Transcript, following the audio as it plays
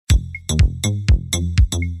This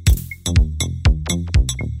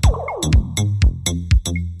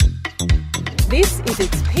is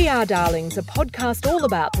It's PR Darlings, a podcast all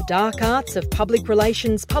about the dark arts of public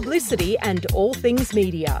relations, publicity and all things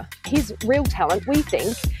media. His real talent, we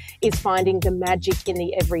think, is finding the magic in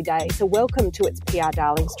the everyday. So welcome to It's PR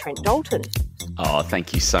Darlings, Trent Dalton. Oh,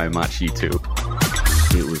 thank you so much, you two.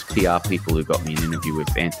 It was PR people who got me an interview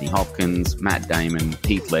with Anthony Hopkins, Matt Damon,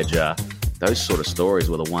 Heath Ledger. Those sort of stories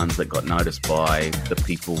were the ones that got noticed by the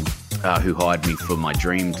people who hired me for my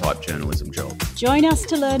dream type journalism job. Join us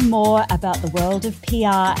to learn more about the world of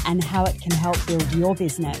PR and how it can help build your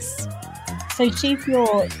business. So she's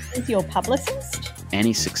your publicist?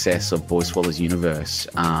 Any success of Boy Swallows Universe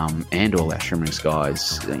and all our Shimmering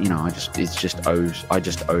Skies, I just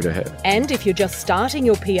owe to her. And if you're just starting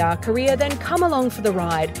your PR career, then come along for the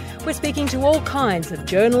ride. We're speaking to all kinds of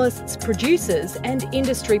journalists, producers and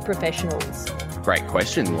industry professionals. Great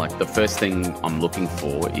question. Like, the first thing I'm looking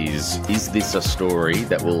for is this a story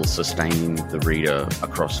that will sustain the reader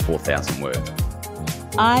across 4,000 words?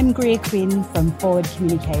 I'm Greer Quinn from Forward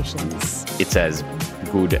Communications. It's as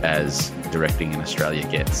good as directing in Australia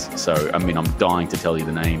gets. So, I'm dying to tell you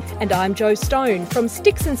the name. And I'm Jo Stone from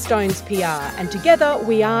Sticks and Stones PR, and together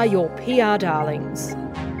we are your PR darlings.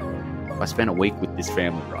 I spent a week with this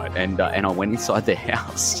family, right? And I went inside their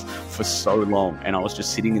house for so long, and I was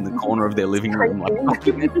just sitting in the corner of their living room, like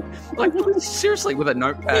seriously, with a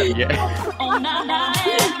notepad. Yeah.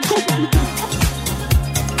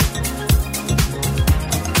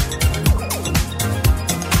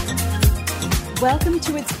 Welcome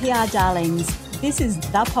to It's PR Darlings. This is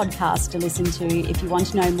the podcast to listen to if you want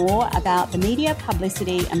to know more about the media,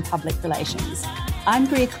 publicity and public relations. I'm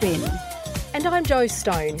Greer Quinn. And I'm Jo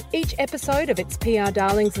Stone. Each episode of It's PR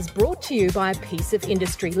Darlings is brought to you by a piece of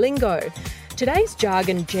industry lingo. Today's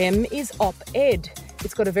jargon gem is op-ed.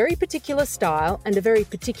 It's got a very particular style and a very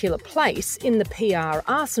particular place in the PR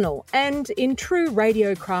arsenal. And in true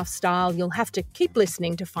radio craft style, you'll have to keep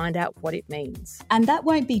listening to find out what it means. And that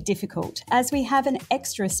won't be difficult, as we have an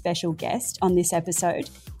extra special guest on this episode,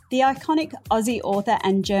 the iconic Aussie author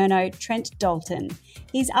and journo Trent Dalton.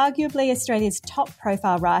 He's arguably Australia's top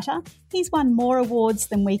profile writer. He's won more awards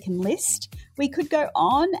than we can list. We could go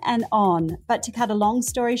on, but to cut a long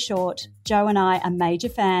story short, Jo and I are major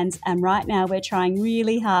fans, and right now we're trying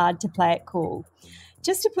really hard to play it cool.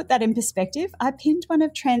 Just to put that in perspective, I pinned one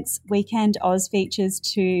of Trent's Weekend Oz features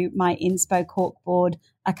to my inspo corkboard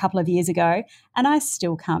a couple of years ago, and I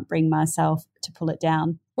still can't bring myself to pull it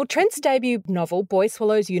down. Well, Trent's debut novel, Boy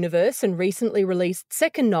Swallows Universe, and recently released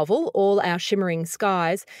second novel, All Our Shimmering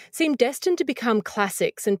Skies, seem destined to become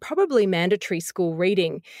classics and probably mandatory school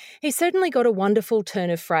reading. He's certainly got a wonderful turn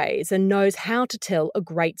of phrase and knows how to tell a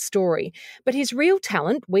great story. But his real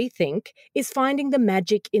talent, we think, is finding the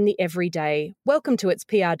magic in the everyday. Welcome to It's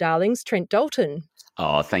PR Darlings, Trent Dalton.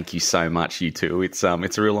 Oh, thank you so much, you two. It's a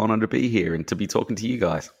real honour to be here and to be talking to you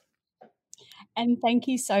guys. And thank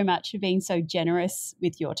you so much for being so generous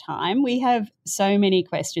with your time. We have so many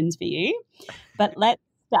questions for you, but let's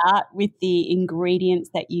start with the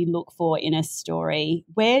ingredients that you look for in a story.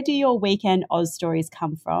 Where do your Weekend Oz stories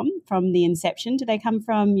come from the inception? Do they come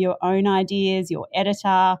from your own ideas, your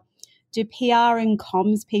editor? Do PR and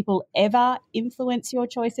comms people ever influence your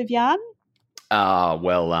choice of yarn?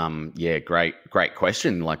 Yeah, great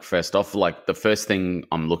question. Like, first off, like, the first thing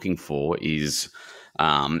I'm looking for is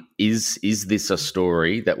this a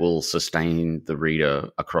story that will sustain the reader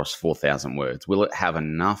across 4,000 words? Will it have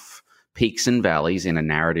enough peaks and valleys in a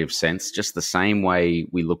narrative sense, just the same way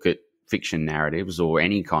we look at fiction narratives or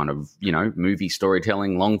any kind of, movie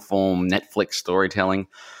storytelling, long form Netflix storytelling?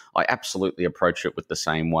 I absolutely approach it with the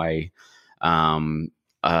same way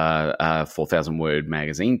 4,000 word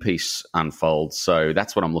magazine piece unfolds. So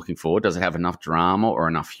that's what I'm looking for. Does it have enough drama or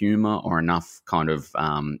enough humor or enough kind of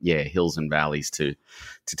hills and valleys to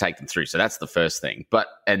take them through? So that's the first thing.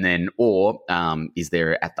 Is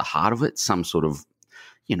there at the heart of it some sort of,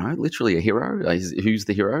 literally a hero? Who's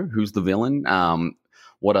the hero? Who's the villain?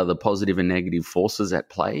 What are the positive and negative forces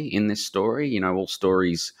at play in this story? All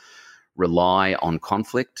stories rely on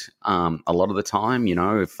conflict a lot of the time,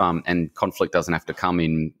 and conflict doesn't have to come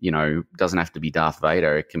in, doesn't have to be Darth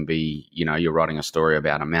Vader. It can be, you're writing a story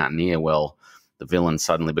about a mountaineer. Well, the villain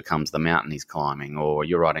suddenly becomes the mountain he's climbing. Or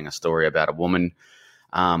you're writing a story about a woman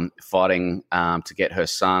fighting to get her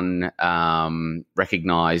son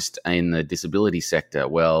recognised in the disability sector.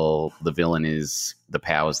 Well, the villain is the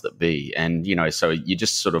powers that be. And, so you're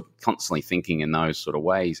just sort of constantly thinking in those sort of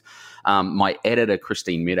ways. My editor,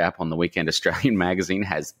 Christine Midapp on the Weekend Australian magazine,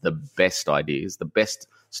 has the best ideas. The best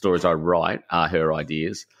stories I write are her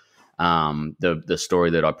ideas. the story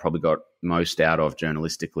that I probably got most out of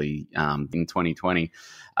journalistically in 2020.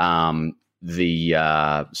 I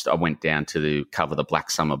went down to cover the Black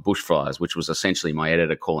Summer bushfires, which was essentially my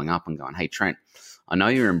editor calling up and going, "Hey, Trent, I know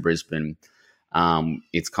you're in Brisbane.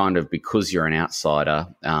 It's kind of because you're an outsider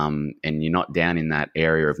and you're not down in that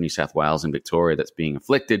area of New South Wales and Victoria that's being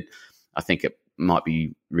afflicted. I think it might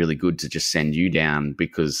be really good to just send you down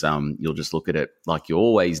because you'll just look at it like you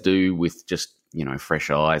always do with just, fresh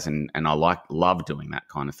eyes. And I love doing that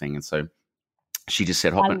kind of thing." And so she just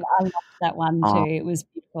said, "Hop in." I loved that one too. It was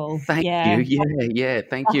beautiful. Thank you. Yeah.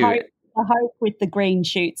 Thank you. The hope with the green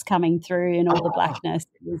shoots coming through and all the blackness.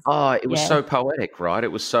 It was so poetic, right?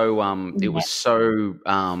 It was so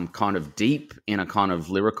kind of deep in a kind of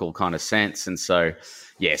lyrical kind of sense. And so,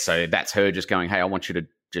 so that's her just going, "Hey, I want you to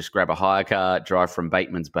just grab a hire car, drive from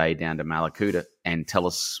Bateman's Bay down to Mallacoota and tell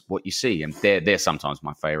us what you see." And they're sometimes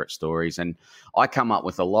my favourite stories. And I come up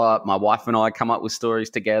with a lot. My wife and I come up with stories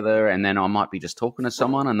together, and then I might be just talking to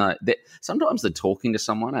someone. And sometimes the talking to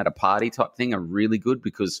someone at a party type thing are really good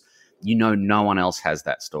because no one else has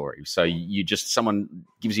that story. So someone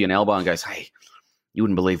gives you an elbow and goes, "Hey, you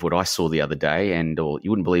wouldn't believe what I saw the other day," or "You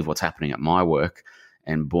wouldn't believe what's happening at my work."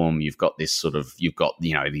 And boom, you've got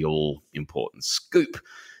the all important scoop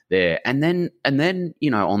there. And then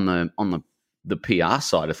on the PR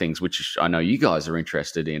side of things, which I know you guys are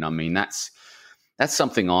interested in. I mean, that's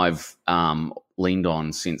something I've leaned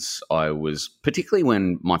on since I was, particularly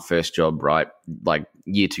when my first job, right, like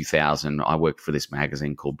year 2000, I worked for this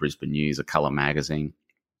magazine called Brisbane News, a colour magazine.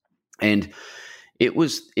 And it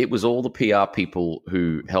was all the PR people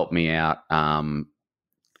who helped me out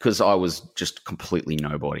because I was just completely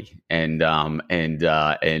nobody. And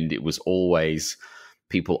it was always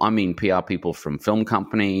people, PR people from film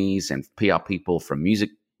companies and PR people from music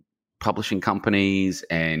publishing companies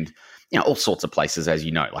and, all sorts of places, as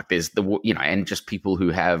you know, like there's and just people who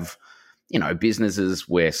have, businesses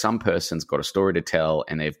where some person's got a story to tell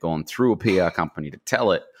and they've gone through a PR company to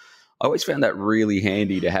tell it. I always found that really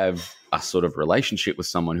handy to have a sort of relationship with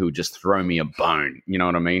someone who would just throw me a bone. You know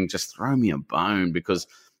what I mean? Just throw me a bone because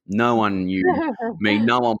no one knew me.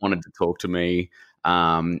 No one wanted to talk to me.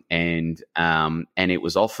 And it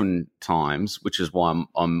was oftentimes, which is why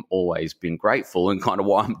I'm always been grateful and kind of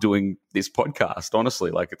why I'm doing this podcast,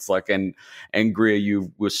 honestly. Like it's like, and Greer,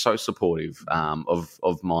 you were so supportive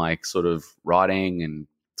of my sort of writing and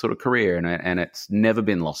sort of career, and it's never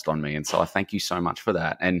been lost on me. And so I thank you so much for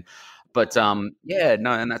that. And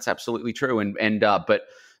that's absolutely true. But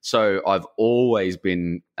so I've always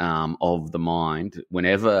been of the mind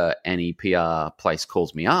whenever any PR place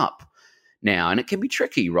calls me up now, and it can be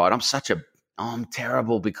tricky, right? I'm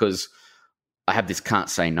terrible because I have this can't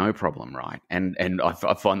say no problem, right? And I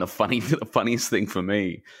find the funniest thing for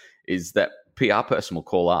me is that PR person will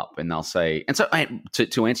call up and they'll say, and so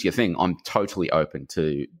to answer your thing, I'm totally open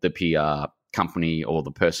to the PR company or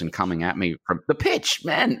the person coming at me from the pitch,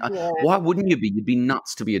 man. Yeah. Why wouldn't you be? You'd be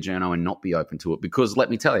nuts to be a journo and not be open to it because let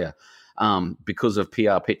me tell you, because of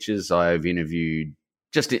PR pitches, I've interviewed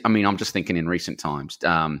I'm just thinking in recent times,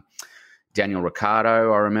 Daniel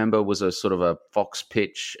Ricciardo, I remember, was a sort of a Fox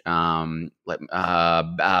pitch.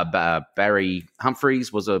 Barry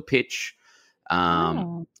Humphries was a pitch.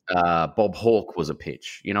 Bob Hawke was a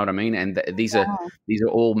pitch. You know what I mean? And these are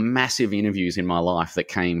all massive interviews in my life that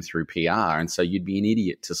came through PR. And so you'd be an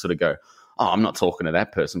idiot to sort of go, "Oh, I'm not talking to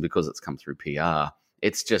that person because it's come through PR."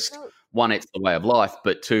 It's just one, it's the way of life,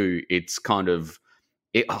 but two, it's kind of.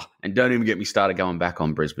 And don't even get me started going back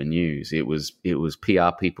on Brisbane News. It was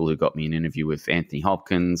PR people who got me an interview with Anthony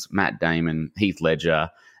Hopkins, Matt Damon, Heath Ledger,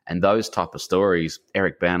 and those type of stories,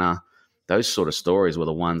 Eric Bana, those sort of stories were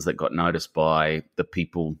the ones that got noticed by the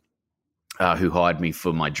people who hired me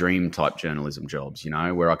for my dream type journalism jobs,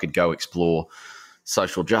 where I could go explore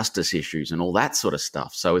social justice issues and all that sort of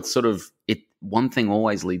stuff. So it's sort of one thing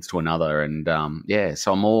always leads to another, and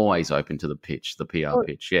so I'm always open to the pitch, the PR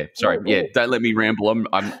pitch. Yeah, sorry, don't let me ramble. I'm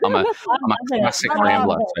a classic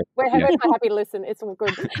rambler. So, we're happy to listen. It's all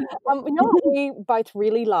good. What we both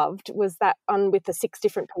really loved was that one with the 6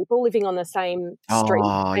 different people living on the same street.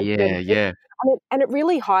 Oh yeah. And it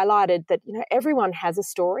really highlighted that everyone has a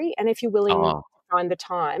story, and if you're willing to find the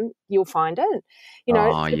time, you'll find it.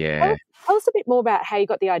 Tell us a bit more about how you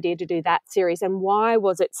got the idea to do that series, and why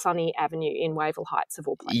was it Sunny Avenue in Wavell Heights of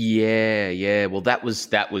all places? Yeah. Well, that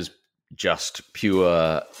was just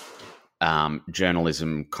pure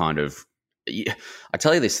journalism kind of. I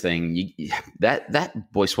tell you this thing,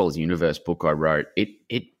 that Boy Swallows Universe book I wrote,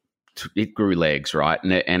 it grew legs, right,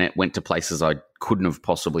 and it went to places I couldn't have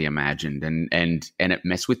possibly imagined, and it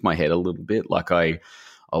messed with my head a little bit. Like I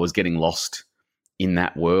was getting lost in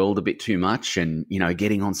that world a bit too much, and, you know,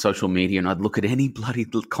 getting on social media, and I'd look at any bloody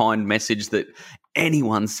kind message that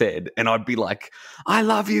anyone said, and I'd be like, I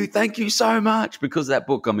love you, thank you so much, because that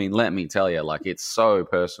book, I mean, let me tell you, like, it's so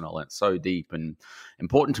personal and so deep and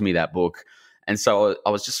important to me, that book. And so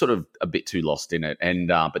I was just sort of a bit too lost in it, and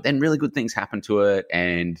but then really good things happened to it,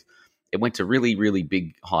 and it went to really, really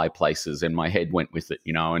big high places, and my head went with it,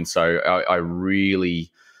 you know. And so I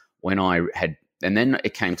really, when I had, and then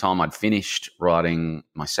it came time, I'd finished writing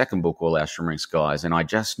my second book, All Our Shimmering Skies, and I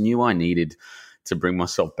just knew I needed to bring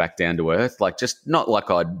myself back down to earth, like, just not like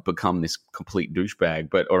I'd become this complete douchebag,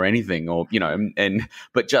 but, or anything, or, you know,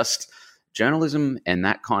 but just journalism and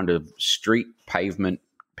that kind of street pavement,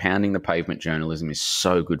 pounding the pavement journalism is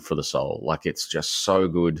so good for the soul. Like, it's just so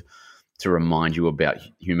good to remind you about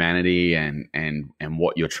humanity and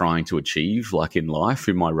what you're trying to achieve, like, in life,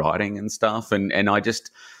 in my writing and stuff. And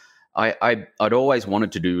I'd always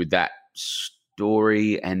wanted to do that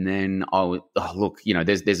story, and then look, you know, it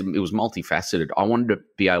was multifaceted. I wanted to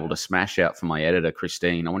be able to smash out for my editor,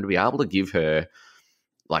 Christine. I wanted to be able to give her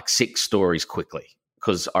like 6 stories quickly,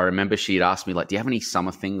 because I remember she had asked me, like, do you have any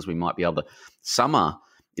summer things we might be able to? Summer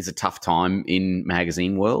is a tough time in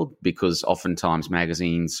magazine world, because oftentimes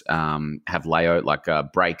magazines have layout, like a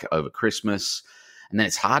break over Christmas, and then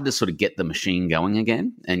it's hard to sort of get the machine going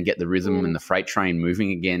again and get the rhythm and the freight train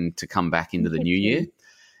moving again to come back into the new year.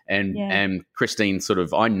 And Christine sort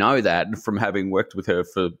of, I know that from having worked with her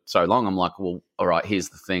for so long. I'm like, well, all right, here's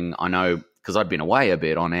the thing. I know, because I'd been away a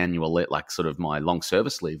bit on annual, like, sort of my long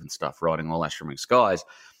service leave and stuff, writing All Our Shimmering Skies.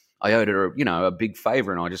 I owed her, you know, a big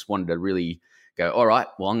favor, and I just wanted to really go, all right,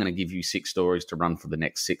 well, I'm going to give you 6 stories to run for the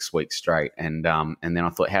next 6 weeks straight. And then I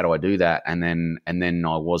thought, how do I do that? And then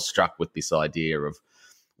I was struck with this idea of,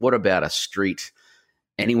 what about a street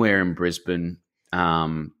anywhere in Brisbane,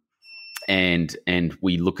 and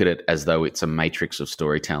we look at it as though it's a matrix of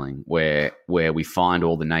storytelling, where we find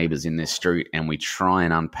all the neighbours in this street, and we try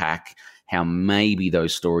and unpack how maybe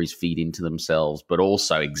those stories feed into themselves, but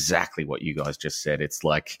also exactly what you guys just said. It's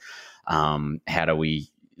like, how do we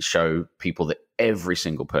show people that every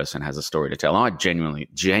single person has a story to tell? And I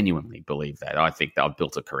genuinely believe that. I think that I've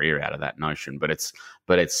built a career out of that notion, but it's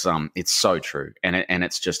so true. And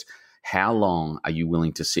it's just, how long are you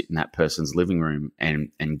willing to sit in that person's living room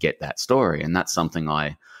and get that story? And that's something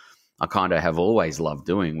I kind of have always loved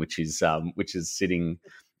doing, which is sitting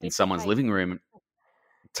in someone's living room.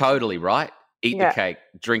 Totally right. Eat the cake,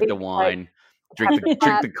 drink the wine, drink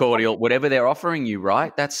the cordial, whatever they're offering you,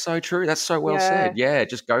 right? That's so true. That's so well said. Yeah,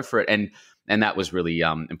 just go for it. And that was really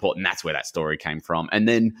important. That's where that story came from. And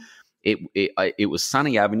then it was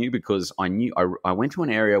Sunny Avenue, because I knew I went to an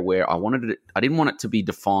area where I didn't want it to be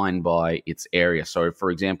defined by its area. So,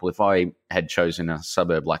 for example, if I had chosen a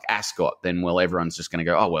suburb like Ascot, then, well, everyone's just going to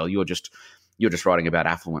go, oh, well, you're just writing about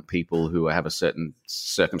affluent people who have a certain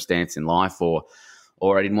circumstance in life, or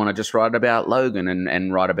I didn't want to just write about Logan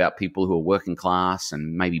and write about people who are working class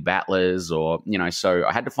and maybe battlers, or, you know, so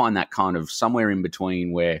I had to find that kind of somewhere in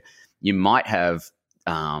between, where you might have,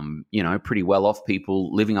 you know, pretty well-off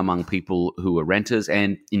people living among people who are renters.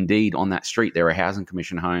 And indeed, on that street, there are housing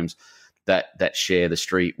commission homes that share the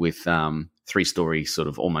street with 3-story sort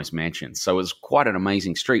of almost mansions. So it was quite an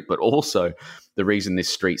amazing street. But also, the reason this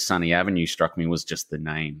street, Sunny Avenue, struck me was just the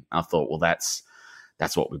name. I thought, well, that's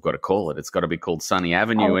what we've got to call it. It's got to be called Sunny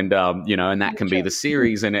Avenue. And, you know, and that can be the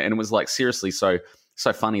series. And it was like, seriously, so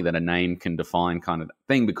funny that a name can define kind of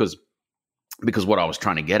thing, because what I was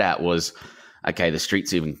trying to get at was, okay, the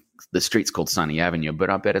street's called Sunny Avenue,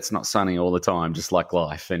 but I bet it's not sunny all the time, just like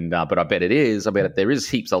life. And but I bet it is. I bet there is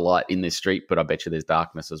heaps of light in this street, but I bet you there's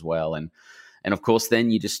darkness as well. And of course,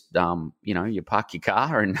 then you just you know, you park your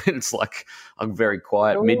car, and it's like a very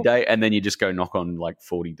quiet midday, and then you just go knock on like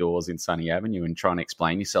 40 doors in Sunny Avenue and try and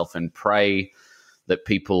explain yourself and pray that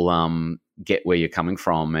people get where you're coming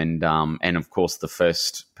from. And of course, the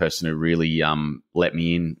first person who really let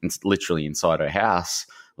me in, literally inside her house,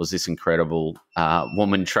 was this incredible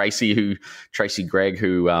woman, Tracy Gregg,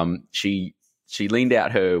 who she leaned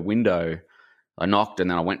out her window. I knocked,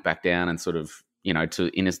 and then I went back down and sort of, you know,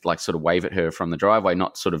 sort of wave at her from the driveway,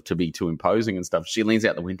 not sort of to be too imposing and stuff. She leans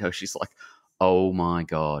out the window. She's like, "Oh my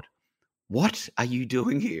God, what are you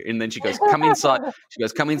doing here?" And then she goes, "Come inside." She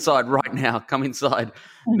goes, "Come inside right now. Come inside."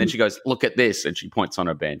 And then she goes, "Look at this." And she points on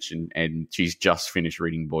her bench, and she's just finished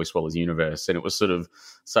reading Boy Swallows Universe. And it was sort of,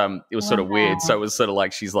 sort of weird. So it was sort of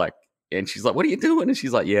like, she's like, "What are you doing?" And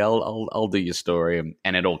she's like, "Yeah, I'll do your story."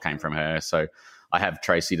 And it all came from her. So I have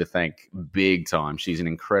Tracy to thank big time. She's an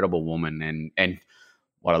incredible woman. And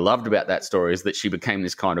what I loved about that story is that she became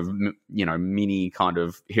this kind of, you know, mini kind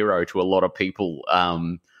of hero to a lot of people,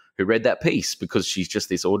 who read that piece, because she's just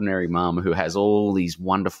this ordinary mum who has all these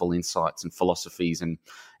wonderful insights and philosophies and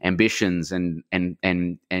ambitions, and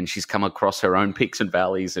she's come across her own peaks and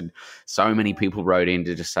valleys, and so many people wrote in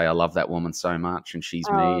to just say, I love that woman so much, and she's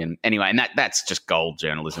me. And anyway, and that's just gold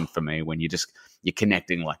journalism for me, when you're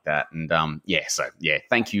connecting like that. And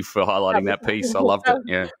thank you for highlighting that piece. I loved it.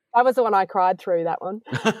 Yeah. That was the one I cried through, that one.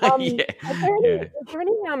 Yeah. Are there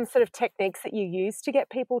any sort of techniques that you use to get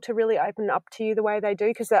people to really open up to you the way they do?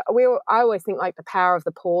 Because I always think like the power of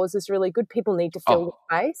the pause is really good. People need to fill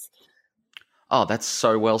the space. Oh, that's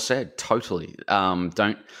so well said. Totally.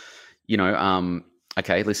 Okay,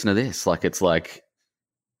 listen to this. Like, it's like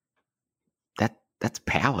that's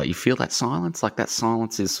power. You feel that silence? Like, that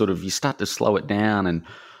silence is sort of, you start to slow it down. And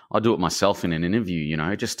I do it myself in an interview,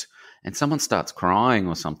 and someone starts crying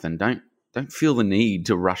or something. Don't feel the need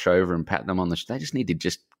to rush over and pat them on the shoulder. They just need to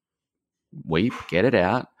just weep, get it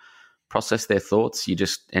out, process their thoughts. You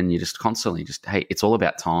just constantly hey, it's all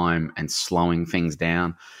about time and slowing things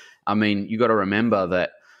down. I mean, you got to remember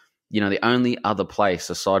that, the only other place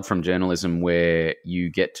aside from journalism where you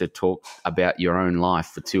get to talk about your own life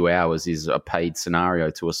for 2 hours is a paid scenario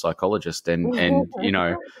to a psychologist. And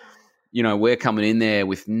we're coming in there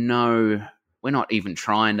with we're not even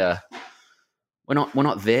trying to, we're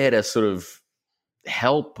not there to sort of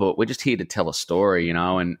help, but we're just here to tell a story,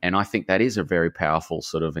 and I think that is a very powerful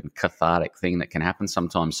sort of and cathartic thing that can happen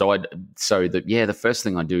sometimes. The first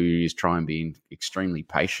thing I do is try and be extremely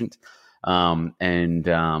patient. But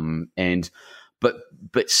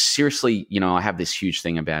seriously, I have this huge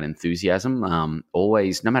thing about enthusiasm.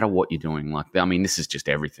 Always, no matter what you're doing, this is just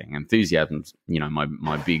everything. Enthusiasm's,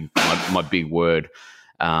 my big word,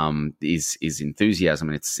 is enthusiasm.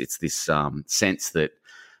 And it's this, sense that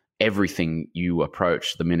everything you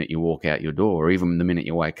approach the minute you walk out your door, or even the minute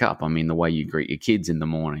you wake up. I mean, the way you greet your kids in the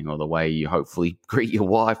morning, or the way you hopefully greet your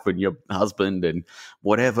wife and your husband, and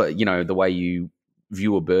whatever, the way you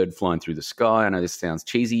view a bird flying through the sky. I know this sounds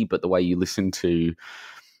cheesy, but the way you listen to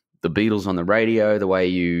the Beatles on the radio, the way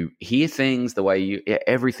you hear things,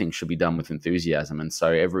 everything should be done with enthusiasm. And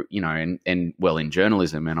so in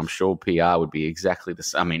journalism, and I'm sure PR would be exactly the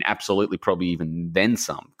same. I mean, absolutely, probably even then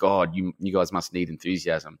some. God, you guys must need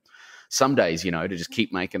enthusiasm some days, to just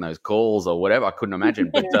keep making those calls or whatever. I couldn't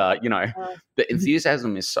imagine, but but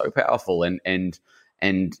enthusiasm is so powerful, and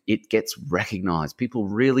it gets recognized.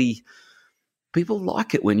 People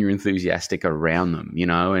like it when you're enthusiastic around them,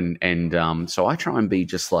 so I try and be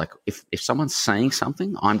just like, if someone's saying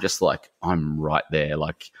something, I'm just like, I'm right there.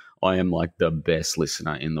 Like, I am like the best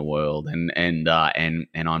listener in the world. And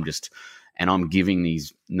I'm giving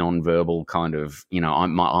these nonverbal kind of,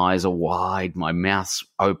 my eyes are wide, my mouth's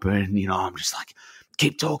open, I'm just like,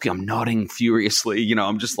 keep talking. I'm nodding furiously,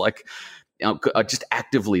 I'm just like, just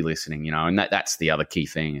actively listening, and that's the other key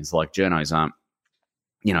thing is like journos aren't,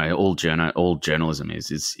 all journalism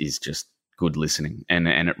is just good listening, and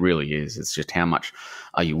it really is. It's just how much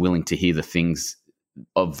are you willing to hear the things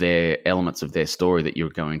of their elements of their story that you're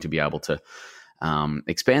going to be able to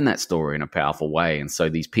expand that story in a powerful way. And so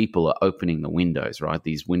these people are opening the windows, right?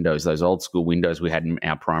 These windows, those old school windows we had in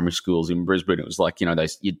our primary schools in Brisbane. It was like,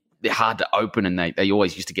 they're hard to open, and they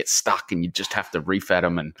always used to get stuck, and you just have to reef at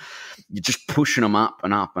them, and you're just pushing them up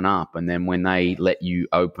and up and up. And then when they let you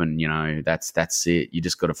open, that's it. You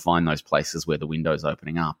just got to find those places where the window's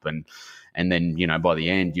opening up. And then, by the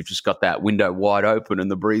end, you've just got that window wide open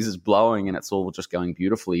and the breeze is blowing, and it's all just going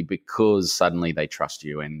beautifully because suddenly they trust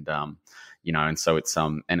you. And, and so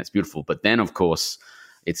it's beautiful. But then, of course,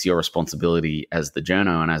 it's your responsibility as the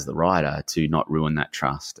journo and as the writer to not ruin that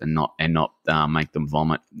trust and not make them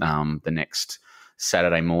vomit the next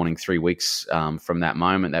Saturday morning, 3 weeks from that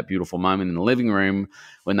moment, that beautiful moment in the living room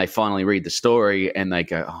when they finally read the story and they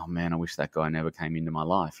go, oh man, I wish that guy never came into my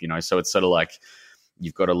life. So it's sort of like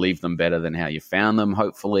you've got to leave them better than how you found them,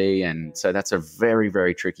 hopefully. And so that's a very,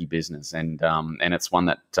 very tricky business. And it's one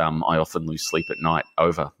that I often lose sleep at night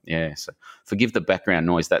over. Yeah. So forgive the background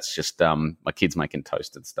noise. That's just my kids making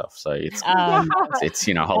toast and stuff. So it's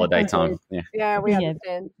holiday time. Yeah. Yeah, we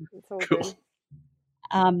understand. It's all cool. Good.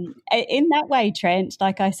 In that way, Trent,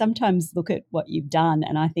 like I sometimes look at what you've done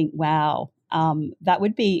and I think, wow, that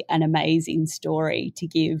would be an amazing story to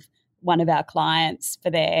give one of our clients for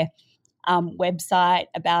their website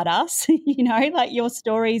about us. Like your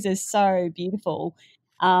stories are so beautiful.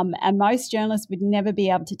 And most journalists would never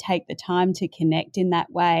be able to take the time to connect in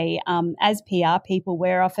that way. As PR people,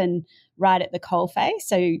 we're often right at the coalface,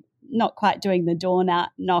 so not quite doing the door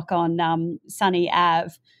knock on Sunny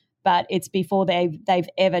Ave, but it's before they've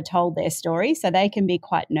ever told their story, so they can be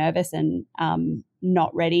quite nervous and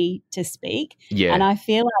not ready to speak. Yeah. And I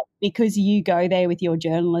feel like because you go there with your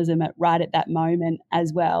journalism right at that moment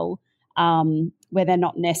as well, where they're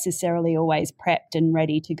not necessarily always prepped and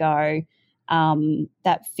ready to go,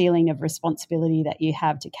 that feeling of responsibility that you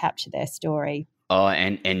have to capture their story. Oh,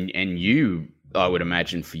 and you, I would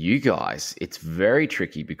imagine for you guys, it's very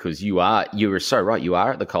tricky because you are so right. You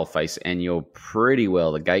are at the coalface and you're pretty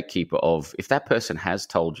well the gatekeeper of, if that person has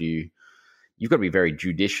told you, you've got to be very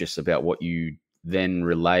judicious about what you then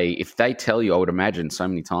relay. If they tell you, I would imagine so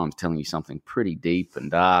many times telling you something pretty deep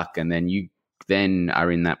and dark, and then you then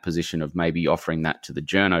are in that position of maybe offering that to the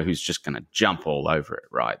journo who's just going to jump all over it,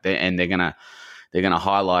 right? And they're going to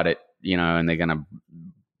highlight it, and they're going to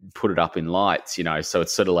put it up in lights, so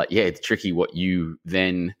it's sort of like, yeah, it's tricky what you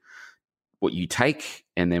take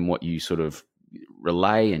and then what you sort of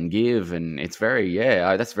relay and give. And it's very,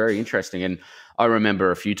 that's very interesting. And I remember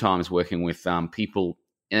a few times working with people,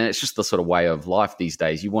 and it's just the sort of way of life these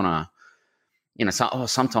days. You want to,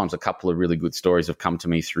 sometimes a couple of really good stories have come to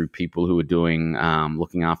me through people who are doing,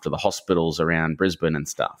 looking after the hospitals around Brisbane and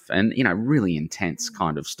stuff, and, really intense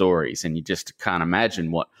kind of stories. And you just can't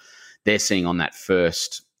imagine what they're seeing on that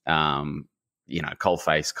first,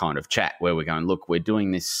 coalface kind of chat where we're going, look, we're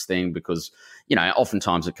doing this thing because,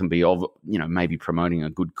 oftentimes it can be of, maybe promoting a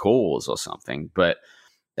good cause or something, but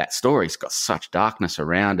that story's got such darkness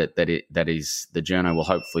around it that is the journo will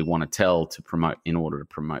hopefully want to tell to promote in order to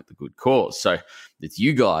promote the good cause. So it's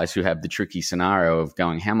you guys who have the tricky scenario of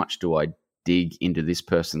going, how much do I dig into this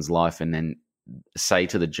person's life and then say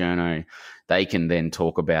to the journo they can then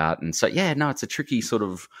talk about. And so, it's a tricky sort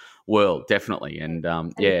of world, definitely. And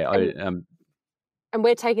and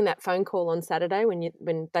we're taking that phone call on Saturday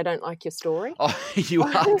when they don't like your story. Oh, you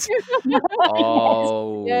are?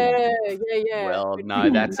 Oh, yeah. Well, no,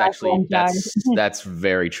 that's actually that's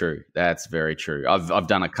very true. That's very true. I've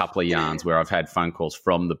done a couple of yarns where I've had phone calls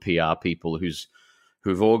from the PR people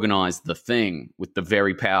who've organised the thing with the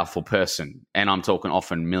very powerful person, and I'm talking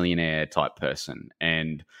often millionaire type person,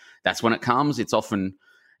 and that's when it comes. It's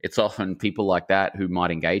often people like that who might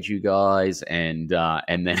engage you guys, and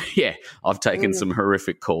then I've taken some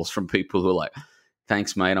horrific calls from people who are like,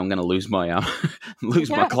 "Thanks, mate, I'm going to lose my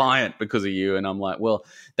my client because of you," and I'm like, "Well,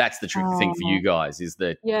 that's the tricky thing for you guys is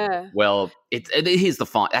that well, here's the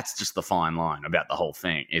fine. That's just the fine line about the whole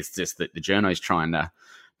thing. It's just that the journo's trying to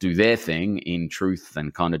do their thing in truth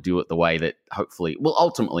and kind of do it the way that hopefully, well,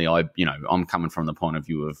 ultimately, I'm coming from the point of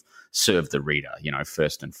view of serve the reader,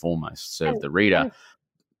 first and foremost, serve the reader."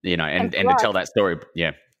 And to tell that story,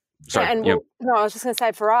 Sorry. I was just going to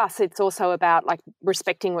say, for us, it's also about like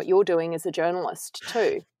respecting what you're doing as a journalist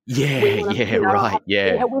too. Right.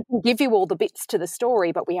 We can give you all the bits to the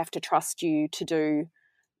story, but we have to trust you to do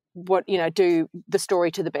do the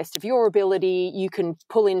story to the best of your ability. You can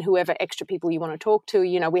pull in whoever extra people you want to talk to.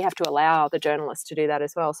 We have to allow the journalist to do that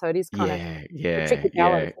as well. So it is kind of a tricky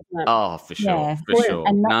balance, isn't it? Oh, for sure, for sure.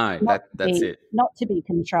 And that's it. Not to be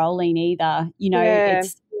controlling either.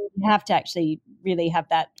 It's you have to actually really have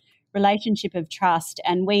that relationship of trust,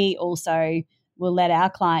 and we also will let our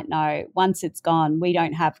client know once it's gone, we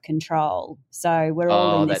don't have control. So we're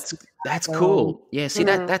all in this. That's cool. Yeah, see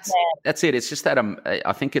that's it. It's just that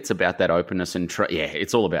I think it's about that openness and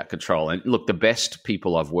it's all about control. And look, the best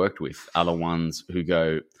people I've worked with are the ones who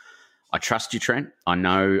go, I trust you, Trent. I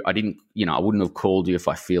know I didn't, I wouldn't have called you if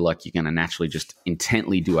I feel like you're going to naturally just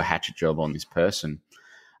intently do a hatchet job on this person.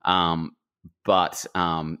 But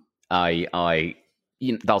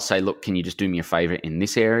they'll say, look, can you just do me a favor in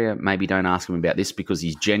this area? Maybe don't ask him about this because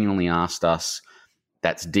he's genuinely asked us.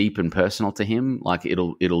 That's deep and personal to him. Like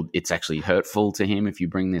it's actually hurtful to him if you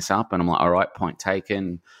bring this up. And I'm like, all right, point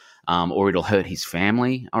taken. Or it'll hurt his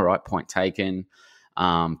family. All right, point taken.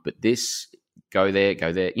 But this, go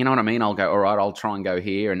there. You know what I mean? I'll go, all right, I'll try and go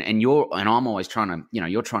here. And I'm always trying to,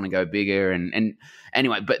 you're trying to go bigger. And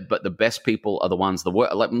anyway, but the best people are the ones,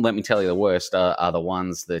 let me tell you, the worst are the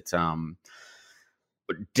ones that,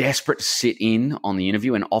 desperate to sit in on the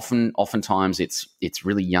interview, and oftentimes it's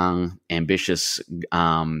really young, ambitious,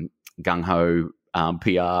 gung-ho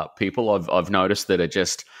PR people I've noticed that are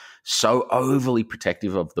just so overly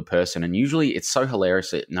protective of the person, and usually it's so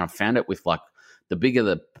hilarious. And I've found it with like the bigger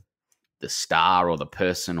the star or the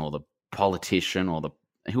person or the politician or the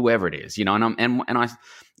whoever it is, there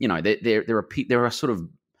are sort of,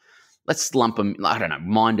 let's lump them, I don't know,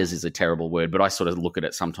 minders is a terrible word, but I sort of look at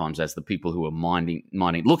it sometimes as the people who are minding,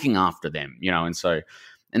 looking after them, and so,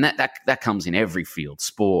 and that comes in every field,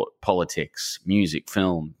 sport, politics, music,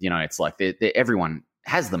 film, it's like everyone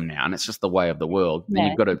has them now, and it's just the way of the world. Yeah. And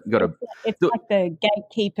you've got to. It's like the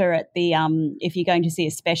gatekeeper at the if you're going to see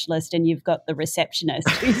a specialist and you've got the receptionist.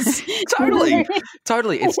 Who's totally.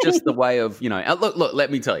 It's just the way of, Look.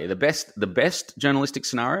 Let me tell you, the best journalistic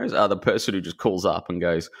scenarios are the person who just calls up and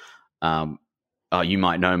goes, "Oh, you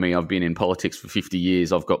might know me. I've been in politics for 50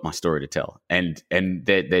 years. I've got my story to tell," and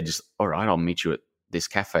they're just, all right, I'll meet you at this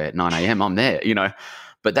cafe at 9 a.m. I'm there,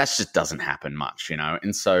 But that just doesn't happen much,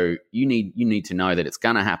 And so you need to know that it's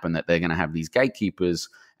going to happen, that they're going to have these gatekeepers,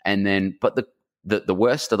 and then, but the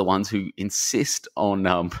worst are the ones who insist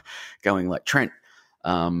on going like, Trent,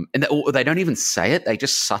 and they don't even say it. They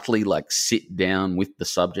just subtly like sit down with the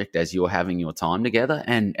subject as you're having your time together,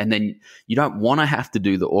 and then you don't want to have to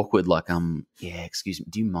do the awkward like, yeah, excuse me,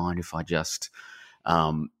 do you mind if I just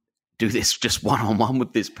do this just one-on-one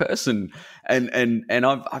with this person? And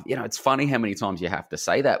I've it's funny how many times you have to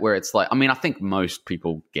say that, where it's like, I mean, I think most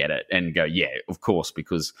people get it and go, yeah, of course,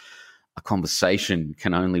 because a conversation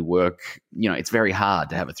can only work, it's very hard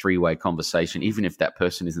to have a three-way conversation. Even if that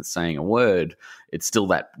person isn't saying a word, it's still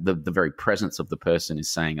that the very presence of the person is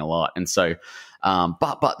saying a lot. And so,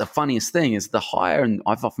 but the funniest thing is the higher, and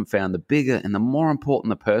I've often found the bigger and the more important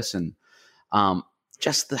the person,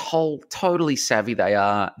 just the whole totally savvy they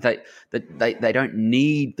are, they don't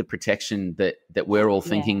need the protection that we're all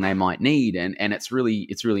thinking they might need. And it's really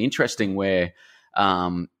interesting where,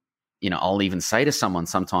 I'll even say to someone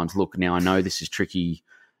sometimes, look, now I know this is tricky,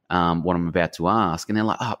 what I'm about to ask. And they're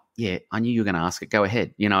like, oh yeah, I knew you were going to ask it. Go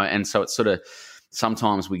ahead. And so it's sort of,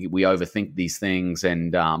 sometimes we overthink these things,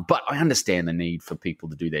 and but I understand the need for people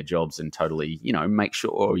to do their jobs and totally, make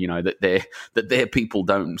sure, that their people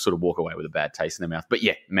don't sort of walk away with a bad taste in their mouth. But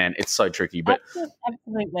yeah, man, it's so tricky. But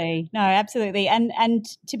absolutely, no, absolutely. And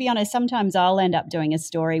to be honest, sometimes I'll end up doing a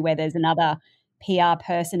story where there's another PR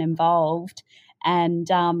person involved, and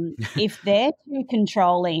if they're too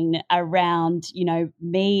controlling around,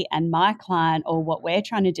 me and my client or what we're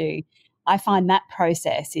trying to do, I find that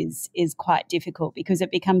process is quite difficult, because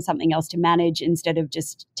it becomes something else to manage instead of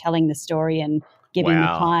just telling the story and giving the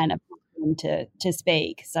client a platform to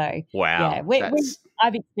speak. So wow, yeah,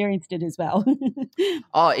 I've experienced it as well.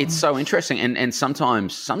 Oh, it's so interesting, and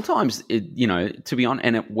sometimes it, to be honest,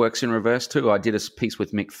 and it works in reverse too. I did a piece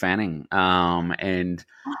with Mick Fanning, and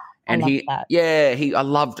I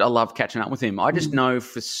loved catching up with him. I just know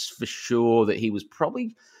for sure that he was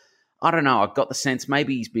probably, I don't know, I got the sense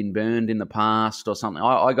maybe he's been burned in the past or something.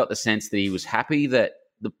 I got the sense that he was happy that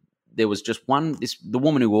there was just the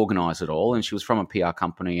woman who organised it all, and she was from a PR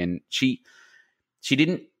company, and she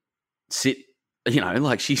didn't sit,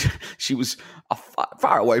 like she was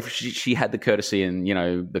far away. She had the courtesy and,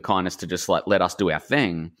 the kindness to just like let us do our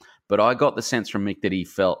thing. But I got the sense from Mick that he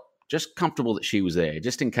felt just comfortable that she was there,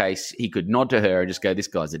 just in case he could nod to her and just go, this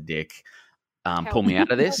guy's a dick, pull me out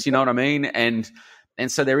of this, you know what I mean? And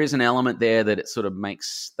so there is an element there that it sort of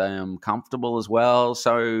makes them comfortable as well.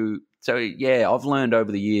 So yeah, I've learned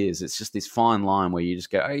over the years, it's just this fine line where you just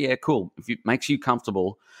go, oh yeah, cool. If it makes you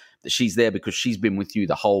comfortable that she's there because she's been with you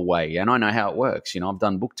the whole way. And I know how it works. I've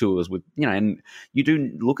done book tours with, and you do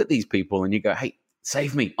look at these people and you go, hey,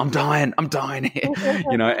 save me. I'm dying here,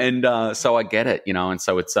 and so I get it, and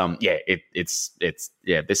so it's,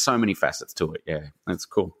 there's so many facets to it. Yeah, that's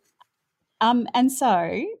cool. And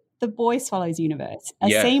so the Boy Swallows universe,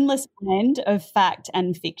 a seamless blend of fact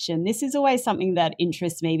and fiction. This is always something that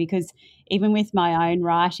interests me, because even with my own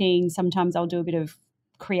writing, sometimes I'll do a bit of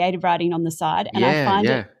creative writing on the side, and I find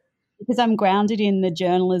it, because I'm grounded in the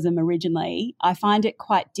journalism originally, I find it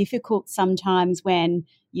quite difficult sometimes when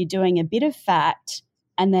you're doing a bit of fact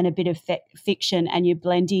and then a bit of fiction and you're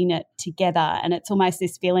blending it together, and it's almost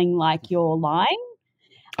this feeling like you're lying.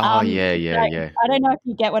 I don't know if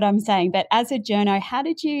you get what I'm saying, but as a journo, how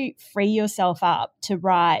did you free yourself up to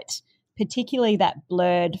write particularly that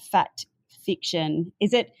blurred fact fiction?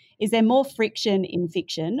 Is there more friction in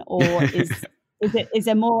fiction, or is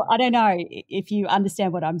there more? I don't know if you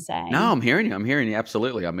understand what I'm saying. No, I'm hearing you.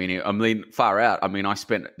 Absolutely. I mean, far out. I mean, I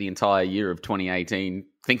spent the entire year of 2018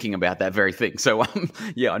 thinking about that very thing. So,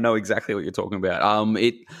 I know exactly what you're talking about.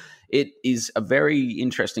 It is a very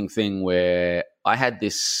interesting thing where I had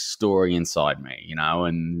this story inside me,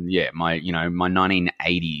 and my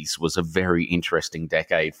 1980s was a very interesting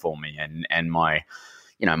decade for me, and my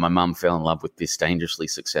mum fell in love with this dangerously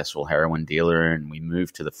successful heroin dealer, and we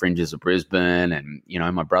moved to the fringes of Brisbane, and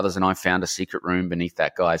my brothers and I found a secret room beneath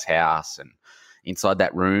that guy's house, and inside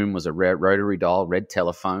that room was a rotary dial red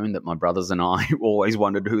telephone that my brothers and I always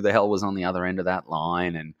wondered who the hell was on the other end of that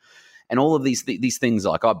line, and all of these things,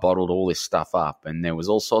 like I bottled all this stuff up, and there was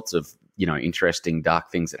all sorts of, interesting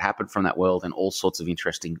dark things that happened from that world, and all sorts of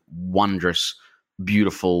interesting, wondrous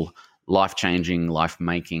beautiful, life-changing,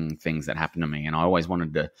 life-making things that happened to me. And I always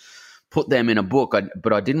wanted to put them in a book,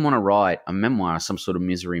 but I didn't want to write a memoir, some sort of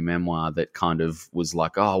misery memoir that kind of was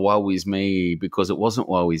like, oh, woe is me, because it wasn't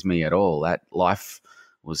woe is me at all. That life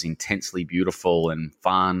was intensely beautiful and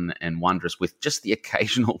fun and wondrous, with just the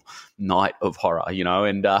occasional night of horror,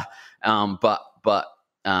 and but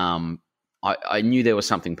I knew there was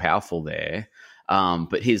something powerful there.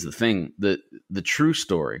 But here's the thing: the true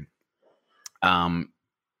story,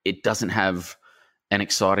 it doesn't have an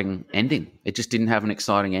exciting ending. It just didn't have an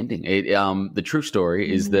exciting ending. The true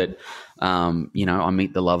story is that, I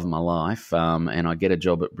meet the love of my life, and I get a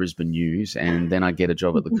job at Brisbane News, and then I get a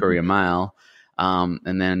job at the Courier Mail,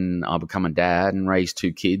 and then I become a dad and raise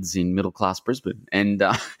 2 kids in middle-class Brisbane. And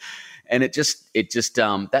it just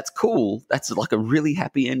that's cool. That's like a really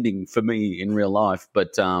happy ending for me in real life.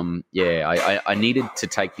 But I needed to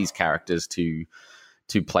take these characters to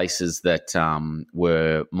places that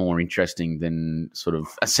were more interesting than sort of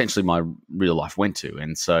essentially my real life went to.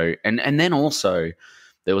 And so, and then also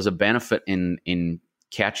there was a benefit in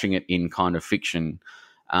catching it in kind of fiction,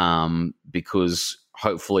 because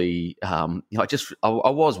hopefully I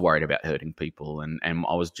was worried about hurting people, and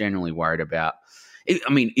I was genuinely worried about,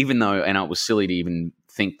 I mean, even though, and it was silly to even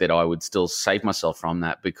think that I would still save myself from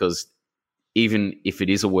that, because even if it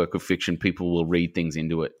is a work of fiction, people will read things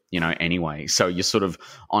into it, anyway. So you're sort of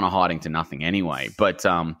on a hiding to nothing anyway. But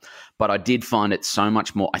I did find it so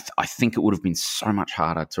much more. I think it would have been so much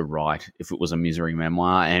harder to write if it was a misery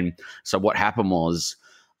memoir. And so what happened was,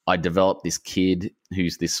 I developed this kid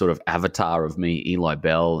who's this sort of avatar of me, Eli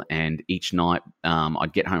Bell, and each night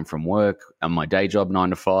I'd get home from work, my day job 9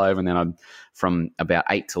 to 5, and then from about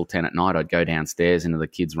 8 till 10 at night, I'd go downstairs into the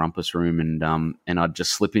kids' rumpus room, and I'd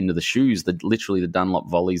just slip into the shoes, literally the Dunlop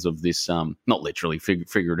volleys of this, not literally,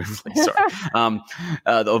 figuratively, sorry,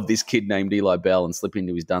 of this kid named Eli Bell, and slip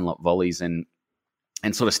into his Dunlop volleys and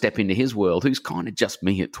sort of step into his world, who's kind of just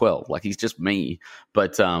me at 12. Like, he's just me.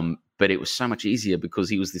 But it was so much easier because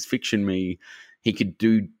he was this fiction me. He could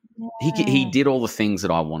do, he did all the things that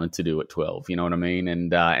I wanted to do at 12. You know what I mean?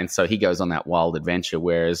 And so he goes on that wild adventure.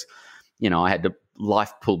 Whereas,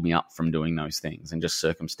 life pulled me up from doing those things, and just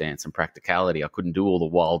circumstance and practicality. I couldn't do all the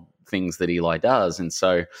wild things that Eli does. And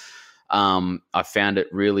so I found it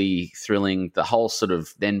really thrilling. The whole sort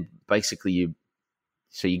of, then basically you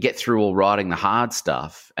get through all writing the hard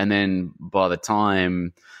stuff, and then by the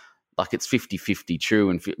time, like, it's 50-50 true,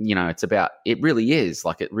 and it really is,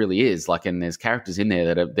 and there's characters in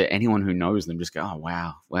there that anyone who knows them just go, oh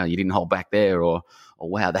wow, you didn't hold back there, or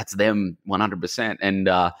wow, that's them 100%. And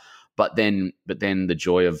but then the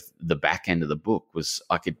joy of the back end of the book was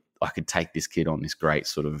I could take this kid on this great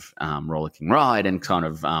sort of rollicking ride, and kind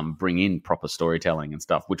of bring in proper storytelling and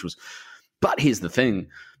stuff, but here's the thing: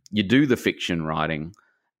 you do the fiction writing,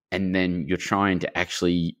 and then you're trying to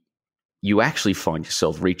actually find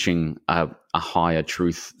yourself reaching a higher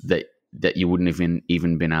truth that you wouldn't have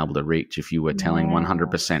even been able to reach if you were telling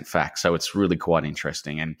 100% facts. So it's really quite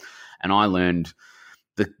interesting. And I learned,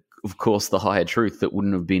 of course, the higher truth that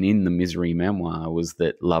wouldn't have been in the misery memoir was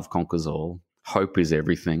that love conquers all. Hope is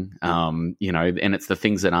everything, and it's the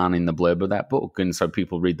things that aren't in the blurb of that book. And so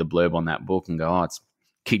people read the blurb on that book and go, oh, it's a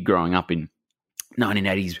kid growing up in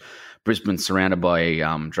 1980s Brisbane surrounded by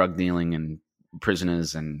drug dealing and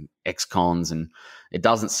prisoners and ex-cons, and it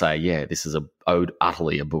doesn't say, this is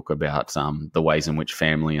utterly a book about the ways in which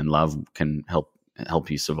family and love can help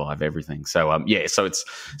you survive everything. So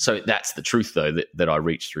so that's the truth though that I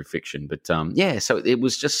reached through fiction. But so it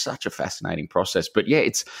was just such a fascinating process. But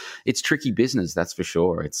it's tricky business, that's for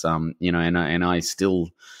sure. It's and I still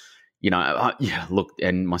look,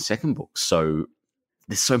 and my second book, so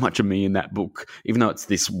there's so much of me in that book, even though it's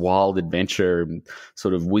this wild adventure and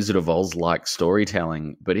sort of Wizard of Oz-like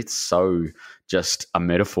storytelling, but it's so just a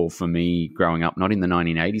metaphor for me growing up, not in the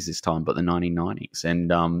 1980s this time, but the 1990s.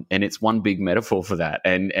 And it's one big metaphor for that.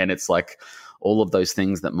 And it's like all of those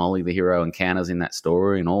things that Molly, the hero, encounters in that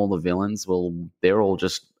story, and all the villains, well, they're all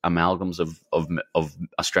just amalgams of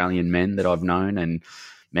Australian men that I've known and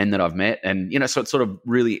men that I've met. And, so it's sort of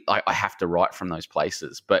really, I have to write from those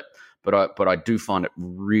places. But I do find it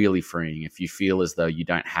really freeing if you feel as though you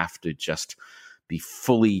don't have to just be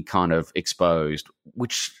fully kind of exposed,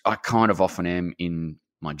 which I kind of often am in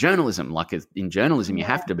my journalism. Like in journalism, you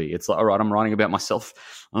have to be. It's like, all right, I'm writing about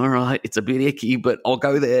myself. All right, it's a bit icky, but I'll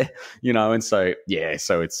go there, And so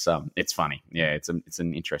so it's funny. Yeah, it's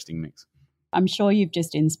an interesting mix. I'm sure you've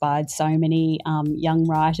just inspired so many young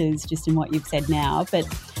writers just in what you've said now, but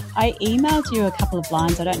I emailed you a couple of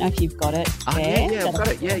lines. I don't know if you've got it there. Yeah, I've got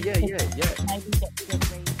it. Yeah. Maybe get to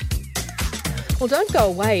read. Well, don't go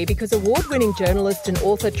away, because award-winning journalist and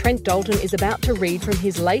author Trent Dalton is about to read from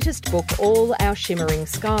his latest book, All Our Shimmering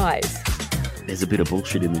Skies. There's a bit of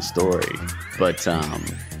bullshit in this story, but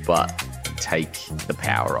take the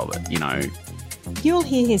power of it, you know. You'll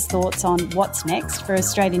hear his thoughts on what's next for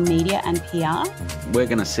Australian media and PR. We're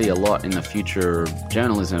going to see a lot in the future of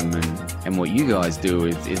journalism, and what you guys do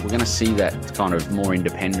is we're going to see that kind of more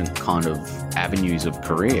independent kind of avenues of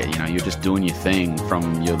career. You know, you're just doing your thing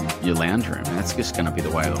from your lounge room, and that's just going to be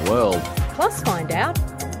the way of the world. Plus find out,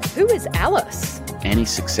 who is Alice? Any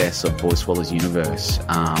success of Boy Swallows Universe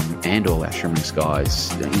and All Our Shimmering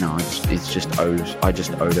Skies, you know, I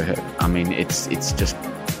just owe to her. I mean, it's just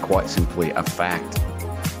quite simply a fact.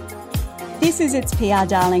 This is It's PR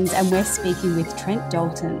Darlings, and we're speaking with Trent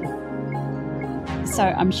Dalton. So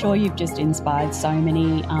I'm sure you've just inspired so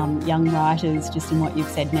many young writers just in what you've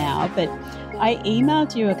said now, but I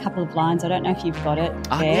emailed you a couple of lines. I don't know if you've got it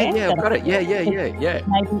there. Yeah, I've got it. Yeah.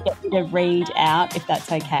 Maybe get you to read out, if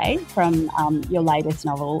that's okay, from your latest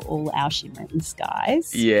novel, All Our Shimmering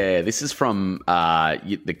Skies. Yeah, this is from,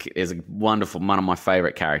 there's a wonderful, one of my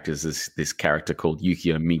favourite characters is this character called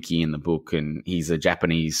Yukio Miki in the book, and he's a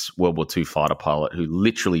Japanese World War II fighter pilot who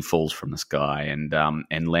literally falls from the sky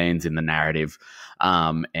and lands in the narrative.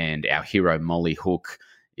 And our hero, Molly Hook,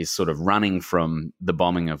 is sort of running from the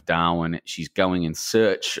bombing of Darwin. She's going in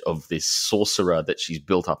search of this sorcerer that she's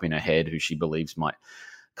built up in her head, who she believes might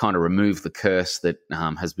kind of remove the curse that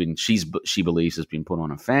she believes has been put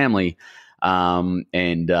on her family. You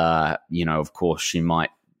know, of course, she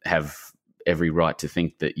might have every right to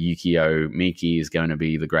think that Yukio Miki is going to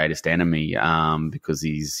be the greatest enemy because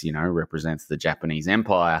he's, you know, represents the Japanese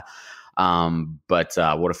Empire. But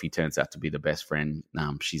what if he turns out to be the best friend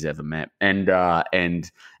she's ever met? And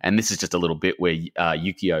this is just a little bit where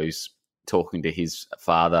Yukio's talking to his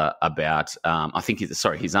father about,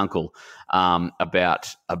 his uncle,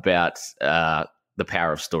 about the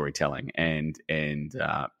power of storytelling. And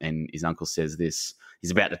his uncle says this.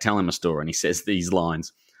 He's about to tell him a story, and he says these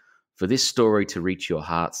lines. For this story to reach your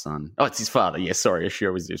heart, son. Oh, it's his father. Yeah, sorry. I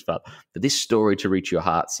sure was his father. For this story to reach your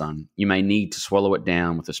heart, son, you may need to swallow it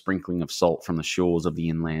down with a sprinkling of salt from the shores of the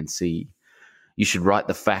inland sea. You should write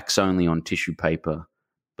the facts only on tissue paper,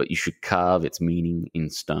 but you should carve its meaning in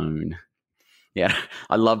stone. Yeah,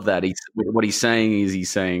 I love that. What he's saying is the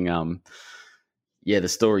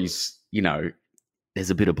story's, you know, there's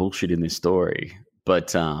a bit of bullshit in this story,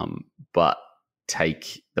 but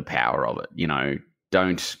take the power of it. You know,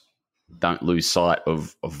 don't lose sight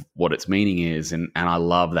of what its meaning is. And I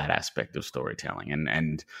love that aspect of storytelling.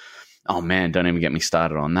 And oh man, don't even get me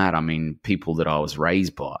started on that. I mean, people that I was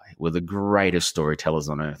raised by were the greatest storytellers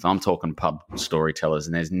on earth. I'm talking pub storytellers,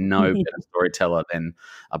 and there's no better storyteller than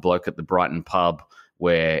a bloke at the Brighton pub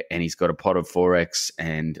and he's got a pot of 4X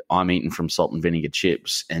and I'm eating from salt and vinegar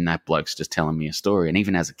chips, and that bloke's just telling me a story. And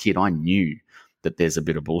even as a kid, I knew that there's a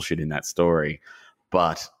bit of bullshit in that story,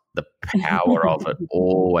 but the power of it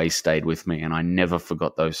always stayed with me, and I never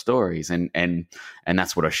forgot those stories. And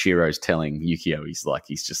that's what Oshiro's telling Yukio.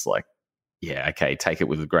 He's just like, yeah, okay, take it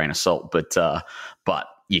with a grain of salt, but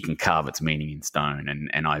you can carve its meaning in stone.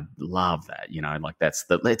 And I love that, you know, like that's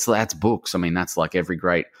books. I mean, that's like every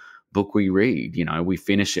great book we read, you know, we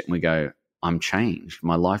finish it and we go, I'm changed.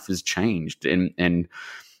 My life has changed. And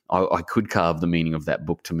I could carve the meaning of that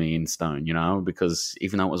book to me in stone, you know, because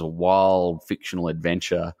even though it was a wild fictional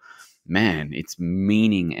adventure, man, its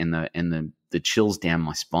meaning and the chills down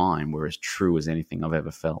my spine were as true as anything I've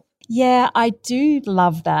ever felt. Yeah, I do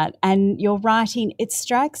love that. And your writing, it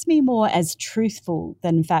strikes me more as truthful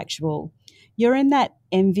than factual. You're in that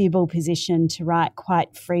enviable position to write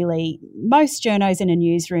quite freely. Most journos in a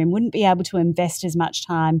newsroom wouldn't be able to invest as much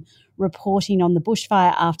time reporting on the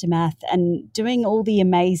bushfire aftermath and doing all the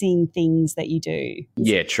amazing things that you do.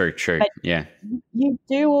 Yeah, true. But yeah. You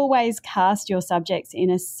do always cast your subjects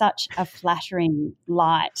in such a flattering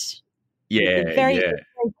light. Yeah, very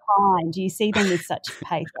kind. You see them with such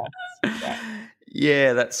pathos.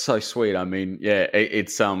 Yeah, that's so sweet. I mean, yeah,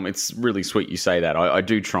 it's really sweet you say that. I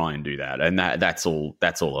do try and do that, and that's all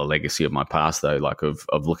a legacy of my past, though, like of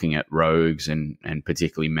looking at rogues and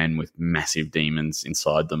particularly men with massive demons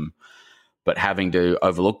inside them, but having to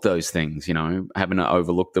overlook those things, you know, having to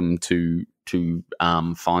overlook them to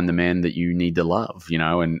find the man that you need to love, you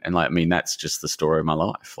know, and like, I mean, that's just the story of my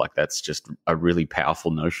life. Like, that's just a really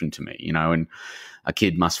powerful notion to me, you know, and a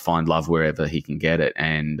kid must find love wherever he can get it,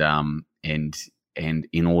 and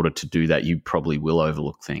in order to do that, you probably will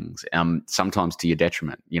overlook things, sometimes to your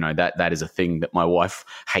detriment. You know, that is a thing that my wife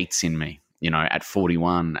hates in me. You know, at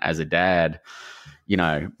 41 as a dad, you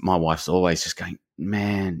know, my wife's always just going,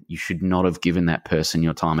 man, you should not have given that person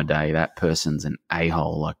your time of day. That person's an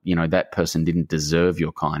a-hole. Like, that person didn't deserve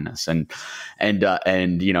your kindness. And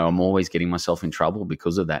I'm always getting myself in trouble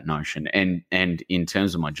because of that notion. And in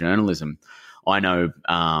terms of my journalism, I know,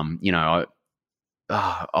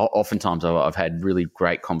 oftentimes I've had really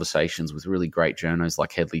great conversations with really great journalists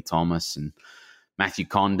like Hedley Thomas and Matthew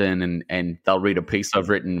Condon, and they'll read a piece I've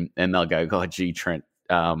written and they'll go, God, gee, Trent,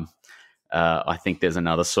 I think there's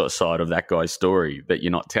another sort of side of that guy's story that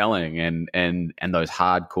you're not telling, and those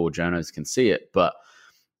hardcore journalists can see it, but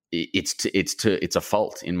it's a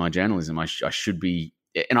fault in my journalism. I should be,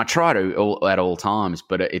 and I try to at all times,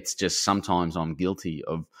 but it's just sometimes I'm guilty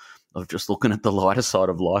of just looking at the lighter side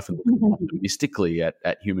of life and looking optimistically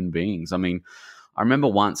at human beings. I mean, I remember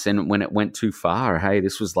once, and when it went too far,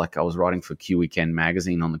 this was like I was writing for Q Weekend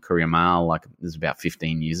magazine on the Courier Mail, like it was about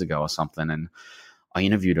 15 years ago or something, and I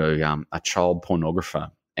interviewed a child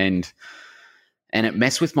pornographer, and it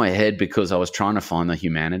messed with my head because I was trying to find the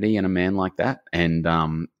humanity in a man like that, and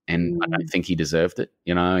I don't think he deserved it.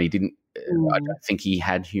 He didn't. I don't think he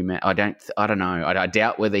had I don't know. I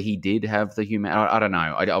doubt whether he did have the human. I don't know.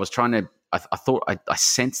 I was trying to. I thought I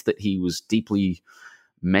sensed that he was deeply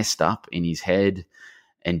messed up in his head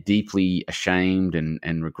and deeply ashamed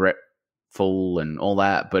and regretful and all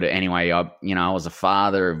that. But anyway, I was a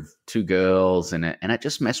father of 2 girls, and it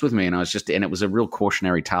just messed with me. And it was a real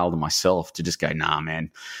cautionary tale to myself to just go, nah,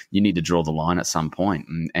 man, you need to draw the line at some point,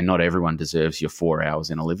 and not everyone deserves your 4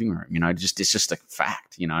 hours in a living room. It's just a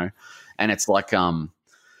fact, and it's like,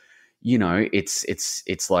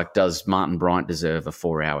 it's like, does Martin Bryant deserve a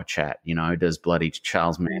 4-hour chat? Does bloody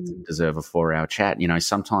Charles Manson deserve a 4-hour chat?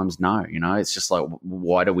 Sometimes no. It's just like,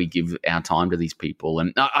 why do we give our time to these people?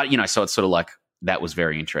 And so it's sort of like, that was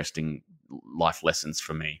very interesting life lessons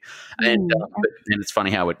for me. And but then it's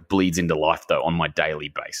funny how it bleeds into life though on my daily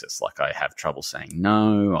basis. Like, I have trouble saying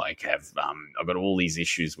no. I've got all these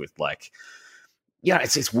issues with like. Yeah,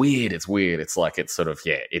 it's weird. It's weird. It's like, it's sort of,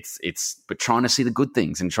 but trying to see the good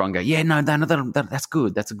things and try and go, that's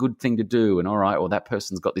good. That's a good thing to do. And all right, well, that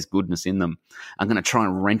person's got this goodness in them. I'm going to try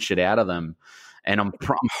and wrench it out of them. And I'm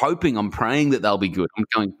praying that they'll be good. I'm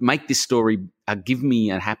going, make this story, give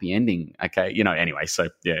me a happy ending. Okay. Anyway, so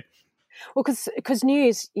yeah. Well, because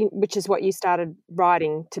news, which is what you started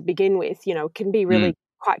writing to begin with, can be really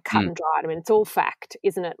quite cut and dried. I mean, it's all fact,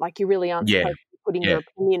 isn't it? Like, you really aren't supposed to be putting your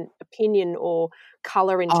opinion or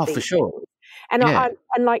colour into these for sure. things.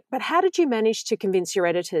 And but how did you manage to convince your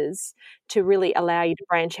editors to really allow you to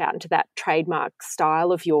branch out into that trademark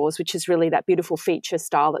style of yours, which is really that beautiful feature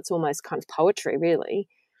style that's almost kind of poetry, really?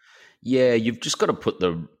 Yeah, you've just got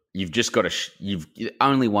to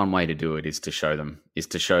only one way to do it is to show them,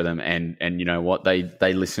 and you know what,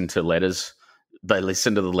 they listen to letters, they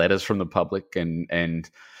listen to the letters from the public, and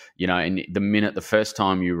the first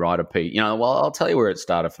time you write a piece, I'll tell you where it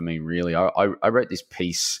started for me, really. I wrote this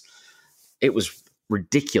piece. It was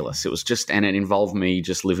ridiculous. It was and it involved me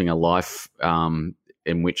just living a life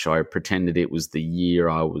in which I pretended it was the year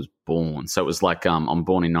I was born. So it was like, I'm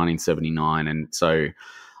born in 1979. And so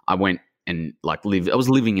I went and I was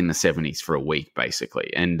living in the 70s for a week,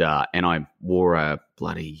 basically. And I wore a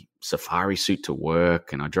bloody safari suit to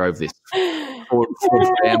work, and I drove this Ford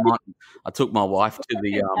Fairmont. I took my wife to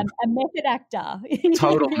the a method actor.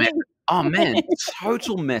 Total method. Oh man,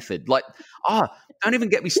 total method. Like, don't even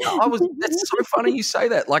get me started. That's so funny you say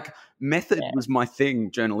that. Like, method was my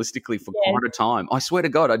thing journalistically for quite a time. I swear to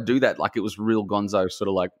God, I'd do that like it was real gonzo, sort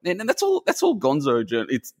of like, and that's all gonzo.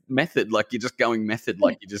 It's method. Like, you're just going method.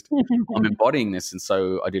 Like, I'm embodying this. And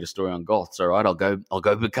so I did a story on goths. All right, I'll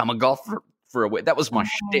go become a goth for a week. That was my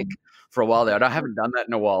shtick for a while there. I haven't done that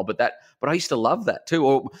in a while, but I used to love that too.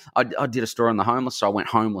 Or I did a story on the homeless, so I went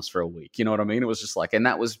homeless for a week. You know what I mean? It was just like, and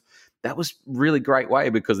that was really great way,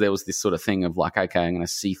 because there was this sort of thing of like, okay, I'm going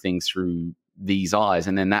to see things through these eyes,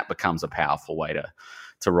 and then that becomes a powerful way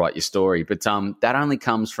to write your story. But that only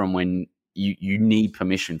comes from when you need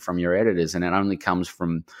permission from your editors, and it only comes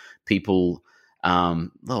from people,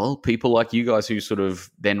 people like you guys who sort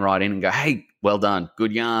of then write in and go, hey, well done,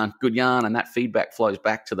 good yarn, and that feedback flows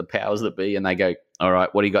back to the powers that be, and they go, all right,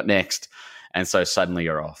 what do you got next? And so suddenly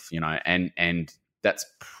you're off, and that's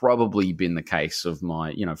probably been the case of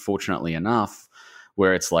my, fortunately enough,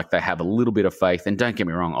 where it's like they have a little bit of faith. And don't get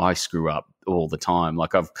me wrong, I screw up all the time.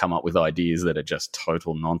 Like, I've come up with ideas that are just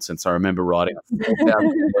total nonsense. I remember writing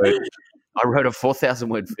I wrote a 4,000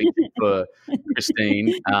 word feature for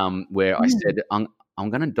Christine, where I said, I'm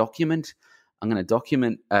going to document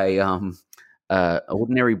a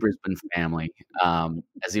ordinary Brisbane family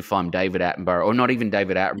as if I'm David Attenborough, or not even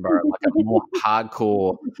David Attenborough, like a more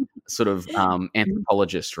hardcore sort of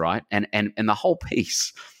anthropologist, right? And the whole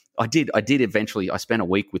piece, I did eventually. I spent a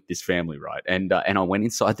week with this family, right? And I went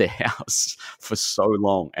inside their house for so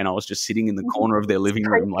long, and I was just sitting in the corner of their living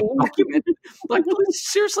room, like documenting, like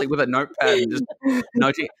seriously, with a notepad and just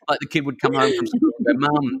noting. Like the kid would come home from school and go,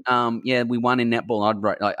 "Mum, yeah, we won in netball." I'd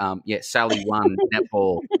write, like, yeah, Sally won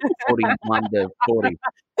netball, 41-40.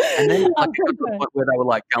 And then like, it got to the point where they were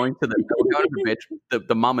like going to the bedroom.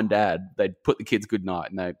 The mum and dad, they'd put the kids good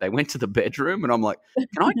night, and they went to the bedroom, and I'm like,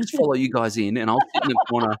 "Can I just follow you guys in?" And I'll sit in the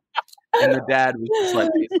corner. And the dad was just like,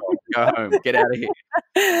 "Go home, get out of here."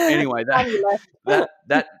 Anyway,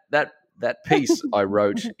 that piece I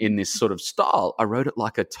wrote in this sort of style, I wrote it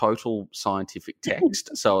like a total scientific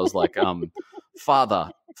text. So I was like,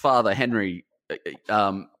 father Henry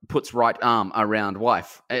puts right arm around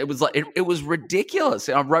wife. It was like it was ridiculous.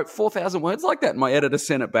 I wrote 4,000 words like that, and my editor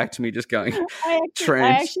sent it back to me, just going, I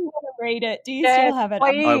actually want to read it. Do you still have it?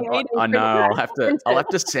 I know. I'll have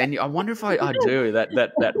to send you. I wonder if I do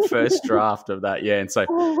that first draft of that. Yeah, and so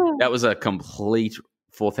that was a complete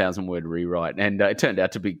 4,000 word rewrite, and it turned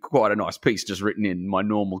out to be quite a nice piece, just written in my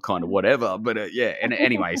normal kind of whatever. But yeah, and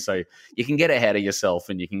anyway, so you can get ahead of yourself,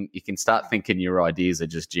 and you can start thinking your ideas are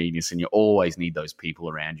just genius, and you always need those people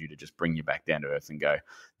around you to just bring you back down to earth and go,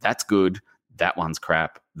 "That's good. That one's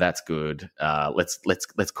crap. That's good. Let's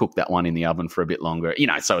cook that one in the oven for a bit longer."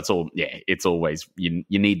 So it's always you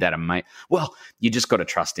need that, mate. Well, you just got to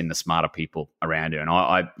trust in the smarter people around you. And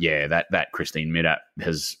that Christine Midat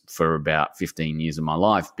has, for about 15 years of my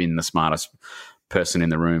life, been the smartest person in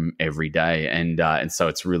the room every day. And so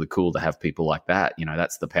it's really cool to have people like that.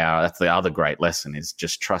 That's the power. That's the other great lesson, is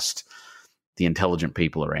just trust the intelligent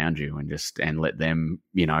people around you, and let them,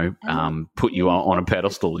 put you on a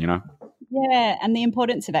pedestal, Yeah, and the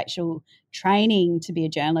importance of actual training to be a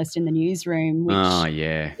journalist in the newsroom, which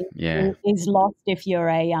is lost if you're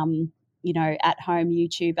a at-home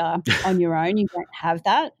YouTuber on your own. You don't have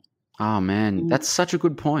that. Oh man, that's such a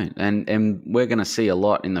good point. And we're going to see a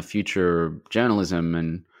lot in the future of journalism,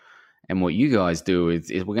 and what you guys do is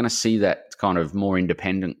we're going to see that kind of more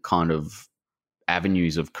independent kind of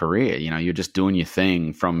avenues of career. You're just doing your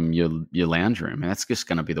thing from your lounge room, and that's just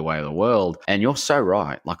going to be the way of the world. And you're so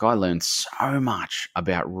right. Like, I learned so much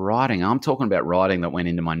about writing. I'm talking about writing that went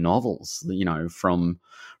into my novels,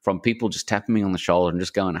 from people just tapping me on the shoulder and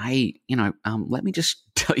just going, "Hey, let me just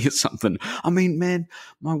tell you something. I mean, man,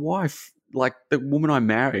 my wife, like the woman I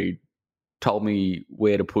married, told me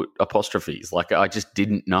where to put apostrophes. Like, I just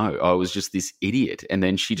didn't know. I was just this idiot." And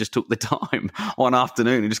then she just took the time one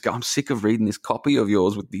afternoon and just go, "I'm sick of reading this copy of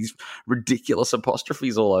yours with these ridiculous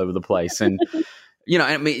apostrophes all over the place." And,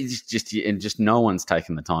 I mean, it's just no one's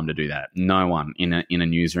taken the time to do that. No one in a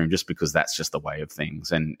newsroom, just because that's just the way of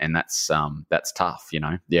things. And that's tough,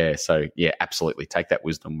 Yeah. So yeah, absolutely. Take that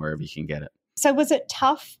wisdom wherever you can get it. So was it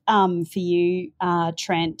tough for you,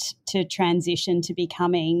 Trent, to transition to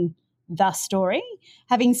becoming the story?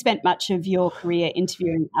 Having spent much of your career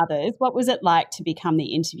interviewing others, what was it like to become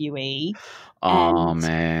the interviewee? Oh,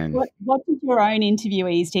 man. What did your own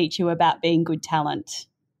interviewees teach you about being good talent?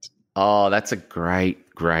 Oh, that's a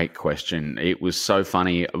great, great question. It was so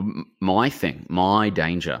funny. My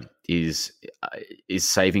danger is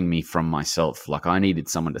saving me from myself. Like, I needed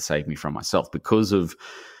someone to save me from myself because of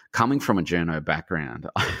coming from a journo background.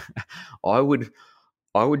 I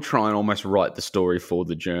would try and almost write the story for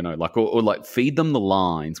the journo, like, or like feed them the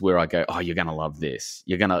lines where I go, "Oh, you're gonna love this.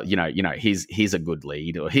 You're gonna, here's a good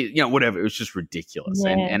lead," or whatever. It was just ridiculous,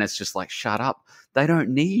 yeah. and it's just like, shut up. They don't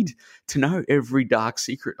need to know every dark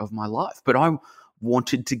secret of my life, but I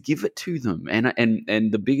wanted to give it to them,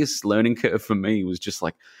 and the biggest learning curve for me was just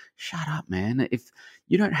like, shut up, man. If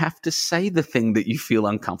you don't have to say the thing that you feel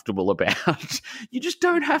uncomfortable about, you just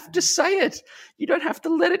don't have to say it. You don't have to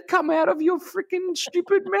let it come out of your freaking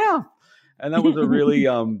stupid mouth. And that was a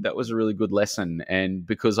really good lesson. And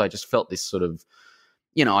because I just felt this sort of,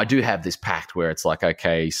 I do have this pact where it's like,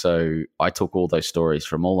 okay, so I took all those stories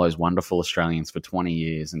from all those wonderful Australians for 20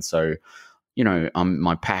 years, and so,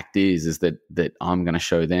 my pact is that I'm going to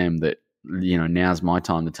show them that, now's my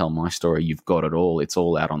time to tell my story. You've got it all. It's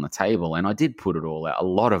all out on the table. And I did put it all out, a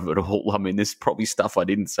lot of it all. I mean, there's probably stuff I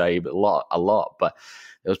didn't say, but a lot, but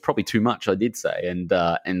there was probably too much I did say.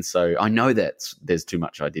 And so I know that there's too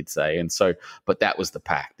much I did say. And so, but that was the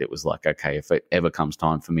pact. It was like, okay, if it ever comes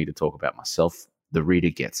time for me to talk about myself, the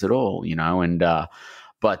reader gets it all, and,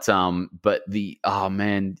 But oh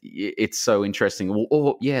man, it's so interesting.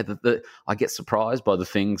 Or yeah, I get surprised by the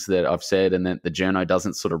things that I've said and that the journo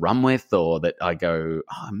doesn't sort of run with, or that I go,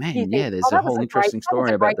 oh man, yeah, there's a whole interesting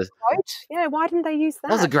story about this quote. Yeah, why didn't they use that?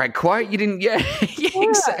 That was a great quote. You didn't, yeah,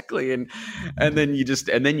 exactly. And then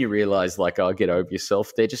you realize, like, oh, get over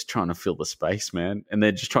yourself. They're just trying to fill the space, man, and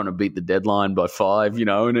they're just trying to beat the deadline by 5,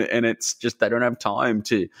 and it's just they don't have time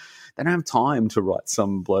to write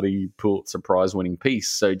some bloody Pulitzer Prize winning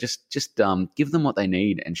piece. So just give them what they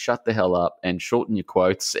need and shut the hell up and shorten your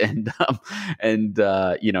quotes and try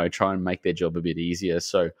and make their job a bit easier.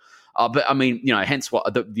 So, but I mean, hence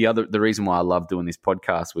what the reason why I love doing this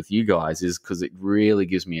podcast with you guys is because it really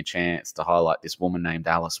gives me a chance to highlight this woman named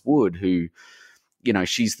Alice Wood, who,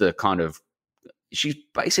 she's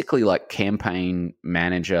basically like campaign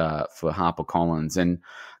manager for HarperCollins, and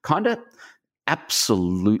kind of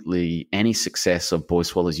absolutely any success of Boy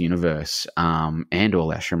Swallows Universe and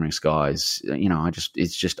All Our Shimmering Skies, I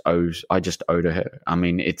just owe to her. I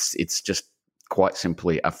mean, it's just quite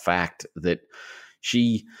simply a fact that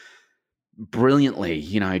she brilliantly,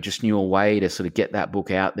 just knew a way to sort of get that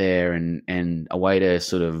book out there and a way to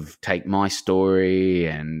sort of take my story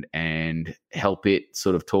and help it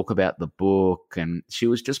sort of talk about the book. And she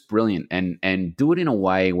was just brilliant and do it in a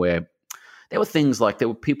way where there were things like there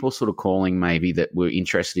were people sort of calling maybe that were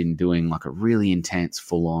interested in doing like a really intense,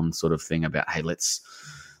 full-on sort of thing about, hey, let's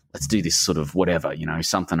do this sort of whatever,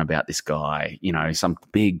 something about this guy, some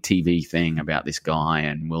big TV thing about this guy,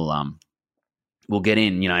 and we'll get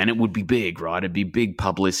in, and it would be big, right? It'd be big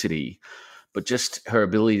publicity. But just her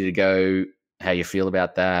ability to go, how you feel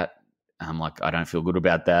about that? I'm like, I don't feel good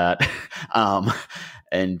about that.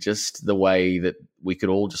 And just the way that we could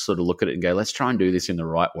all just sort of look at it and go, let's try and do this in the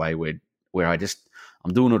right way where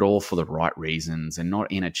I'm doing it all for the right reasons and not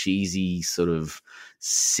in a cheesy sort of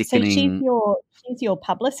sickening. So she's your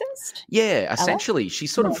publicist? Yeah, essentially.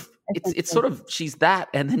 She's sort of, it's sort of, she's that.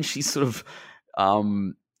 And then she's sort of,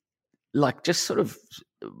 like just sort of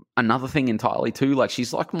another thing entirely too. Like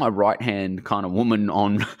she's like my right hand kind of woman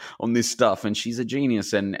on this stuff, and she's a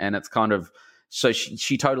genius, and it's kind of, so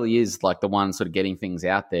she totally is like the one sort of getting things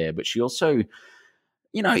out there, but she also,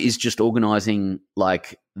 is just organizing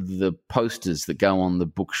like the posters that go on the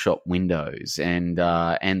bookshop windows and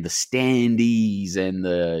the standees and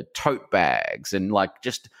the tote bags, and like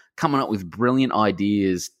just coming up with brilliant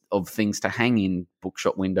ideas of things to hang in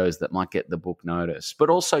bookshop windows that might get the book noticed. But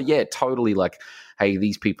also, yeah, totally like, hey,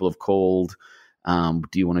 these people have called. Do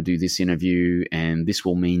you want to do this interview? And this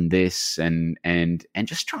will mean this, and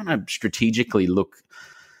just trying to strategically look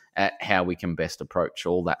at how we can best approach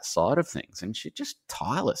all that side of things. And she's just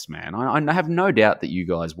tireless, man. I have no doubt that you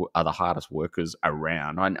guys are the hardest workers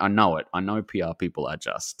around. I know it. I know PR people are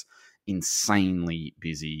just insanely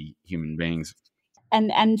busy human beings.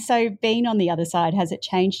 And so being on the other side, has it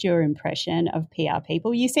changed your impression of PR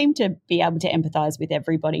people? You seem to be able to empathise with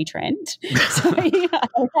everybody, Trent. So,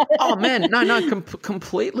 Oh, man, no,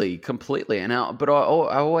 completely. But I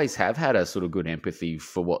always have had a sort of good empathy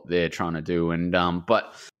for what they're trying to do. And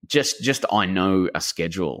but just I know a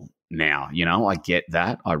schedule now, I get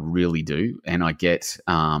that. I really do. And I get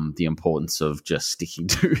the importance of just sticking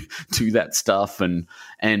to that stuff and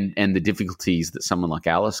the difficulties that someone like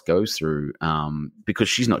Alice goes through, because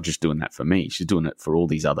she's not just doing that for me. She's doing it for all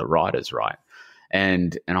these other writers, right?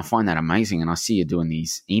 And I find that amazing. And I see her doing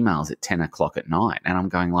these emails at 10 o'clock at night, and I'm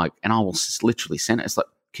going like, and I will literally send it. It's like,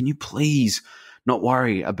 can you please not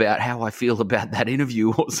worry about how I feel about that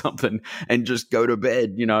interview or something and just go to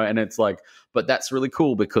bed, and it's like, but that's really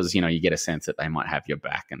cool because, you get a sense that they might have your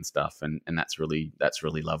back and stuff. And that's really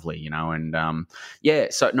lovely, and yeah,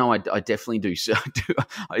 so no, I definitely do.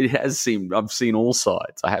 It has seemed, I've seen all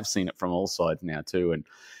sides. I have seen it from all sides now too. And,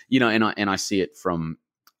 and I see it from,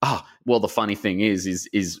 well, the funny thing is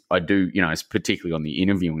I do, it's particularly on the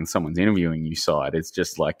interviewing, someone's interviewing you side. It's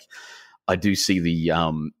just like, I do see the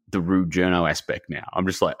rude journo aspect now. I'm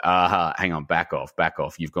just like, hang on, back off.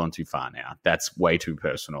 You've gone too far now. That's way too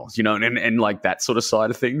personal, and like that sort of side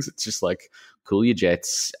of things. It's just like, cool your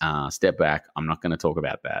jets, step back. I'm not going to talk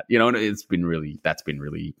about that. And that's been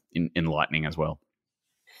really enlightening as well.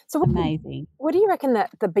 So amazing. What do you reckon that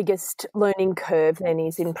the biggest learning curve then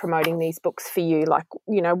is in promoting these books for you? Like,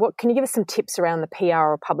 what can you give us some tips around the PR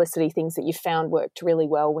or publicity things that you found worked really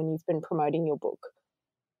well when you've been promoting your book?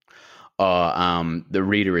 The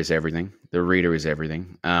reader is everything. The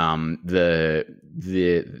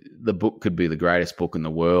book could be the greatest book in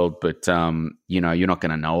the world, but you're not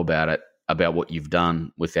going to know about what you've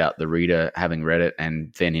done without the reader having read it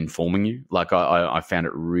and then informing you. Like I found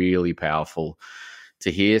it really powerful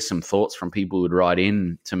to hear some thoughts from people who would write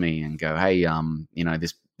in to me and go, hey,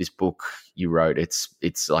 this book you wrote,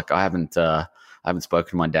 it's like I haven't spoken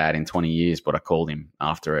to my dad in 20 years, but I called him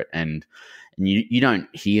after it. And you don't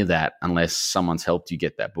hear that unless someone's helped you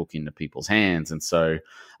get that book into people's hands. And so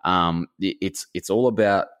it's all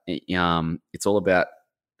about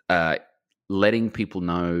letting people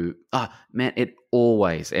know, man, it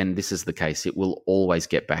always, and this is the case, it will always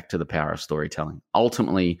get back to the power of storytelling.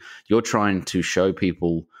 Ultimately, you're trying to show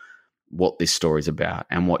people what this story's about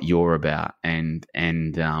and what you're about. And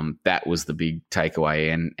that was the big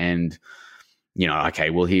takeaway. And okay,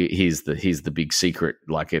 well, here's the big secret.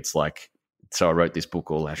 So I wrote this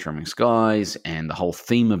book, All Our Shimmering Skies, and the whole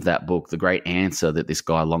theme of that book, the great answer that this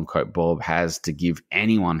guy, Longcoat Bob, has to give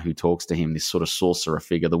anyone who talks to him, this sort of sorcerer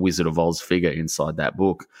figure, the Wizard of Oz figure inside that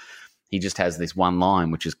book. He just has this one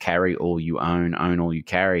line, which is carry all you own all you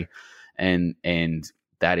carry. And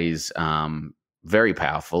that is very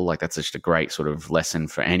powerful. Like, that's just a great sort of lesson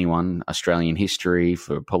for anyone, Australian history,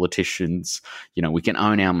 for politicians. We can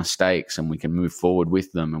own our mistakes and we can move forward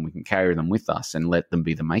with them and we can carry them with us and let them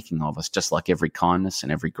be the making of us. Just like every kindness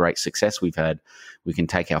and every great success we've had, we can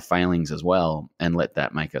take our failings as well and let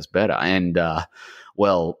that make us better. And,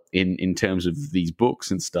 in terms of these books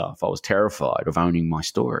and stuff, I was terrified of owning my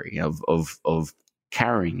story, of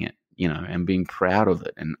carrying it, and being proud of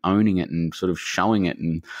it and owning it and sort of showing it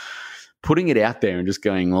and putting it out there and just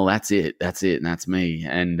going, well, that's it, and that's me.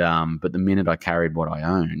 And but the minute I carried what I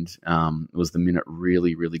owned, was the minute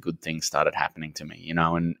really, really good things started happening to me,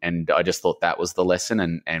 and I just thought that was the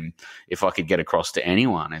lesson. And if I could get across to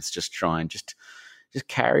anyone, it's just try and just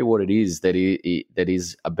carry what it is that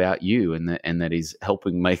is about you and that is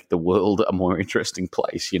helping make the world a more interesting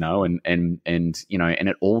place, and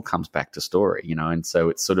it all comes back to story, and so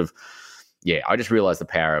it's sort of, I just realized the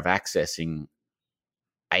power of accessing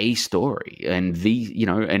a story and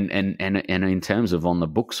and in terms of on the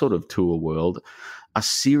book sort of tour world, a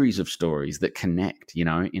series of stories that connect,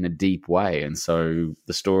 in a deep way. And so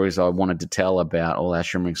the stories I wanted to tell about All Our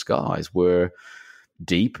Shimmering Skies were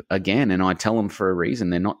deep again, and I tell them for a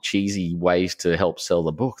reason. They're not cheesy ways to help sell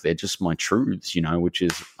the book. They're just my truths, which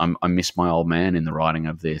is I miss my old man in the writing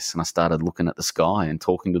of this, and I started looking at the sky and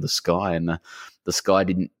talking to the sky, and the sky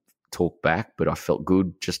didn't talk back, but I felt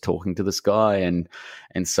good just talking to the sky. And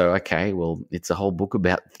so, okay, well, it's a whole book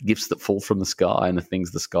about gifts that fall from the sky and the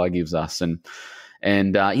things the sky gives us. And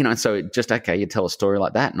so it just, okay, you tell a story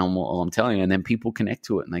like that and I'm telling you, and then people connect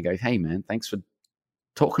to it and they go, hey man, thanks for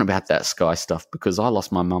talking about that sky stuff, because I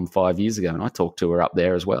lost my mum 5 years ago and I talked to her up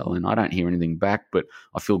there as well, and I don't hear anything back, but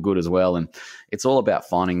I feel good as well. And it's all about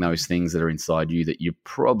finding those things that are inside you that you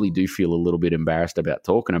probably do feel a little bit embarrassed about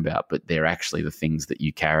talking about, but they're actually the things that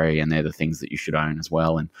you carry and they're the things that you should own as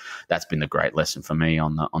well. And that's been the great lesson for me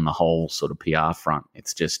on the whole sort of PR front.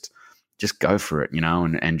 It's just go for it,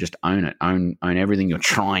 and just own it, own everything you're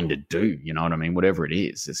trying to do. You know what I mean? Whatever it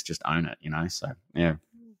is, it's just own it, So, yeah.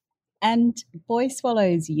 And Boy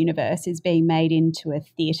Swallow's universe is being made into a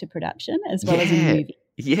theatre production as well as a movie.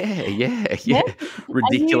 Yeah.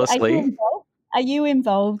 Ridiculously. Are you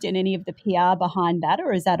involved in any of the PR behind that,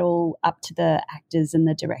 or is that all up to the actors and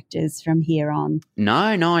the directors from here on? No,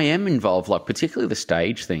 I am involved, like particularly the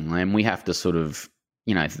stage thing. And we have to sort of,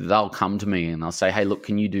 they'll come to me and they'll say, hey, look,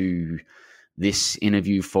 can you do this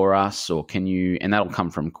interview for us, or can you? And that'll come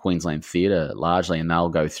from Queensland Theatre largely, and they'll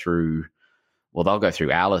go through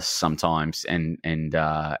Alice sometimes, and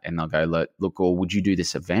they'll go, look, or would you do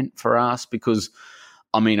this event for us? Because,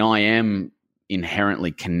 I am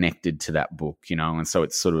inherently connected to that book, and so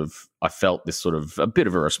it's sort of, I felt this sort of a bit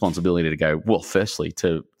of a responsibility to go, well, firstly,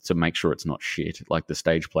 to make sure it's not shit, like the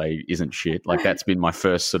stage play isn't shit. Like, that's been my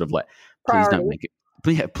first sort of please don't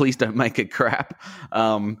make it crap.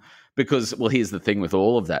 Because, well, here's the thing with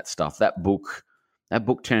all of that stuff, that book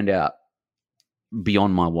turned out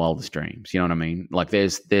beyond my wildest dreams. You know what I mean? Like,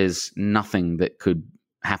 there's nothing that could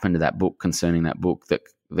happen to that book concerning that book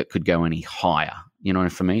that could go any higher. You know,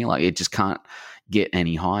 for me, like, it just can't get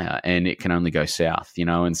any higher, and it can only go south.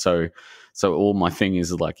 And so all my thing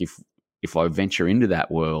is like, if I venture into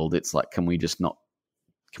that world, it's like, can we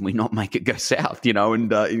not make it go south? And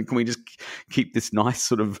can we just keep this nice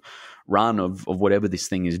sort of run of whatever this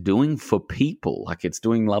thing is doing for people? Like, it's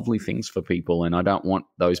doing lovely things for people, and I don't want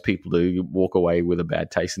those people to walk away with a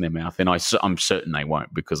bad taste in their mouth. And I'm certain they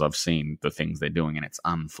won't, because I've seen the things they're doing, and it's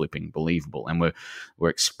unflipping believable. And we're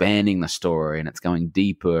expanding the story, and it's going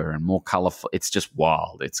deeper and more colourful. It's just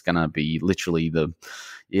wild. It's going to be literally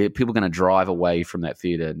people are going to drive away from that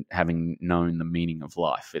theatre having known the meaning of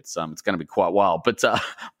life. It's going to be quite wild.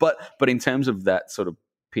 But in terms of that sort of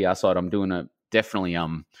PR side, I'm doing definitely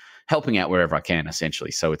helping out wherever I can,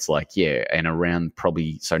 essentially. So it's like, yeah, and around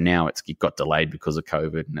probably, so now it got delayed because of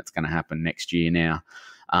COVID, and it's going to happen next year now,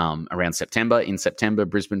 around September. In September,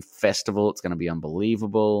 Brisbane Festival, it's going to be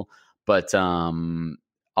unbelievable. But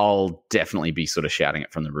I'll definitely be sort of shouting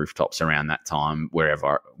it from the rooftops around that time,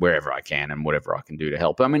 wherever I can and whatever I can do to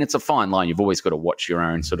help. I mean, it's a fine line. You've always got to watch your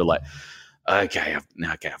own sort of like, okay,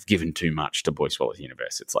 I've given too much to Boys Swallows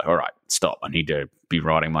Universe. It's like, all right, stop. I need to be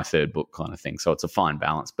writing my third book kind of thing. So it's a fine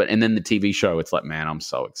balance. But and then the TV show, it's like, man, I'm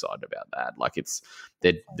so excited about that. Like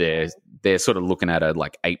they're sort of looking at a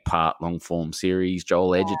like 8-part long form series.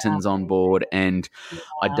 Joel Edgerton's on board, and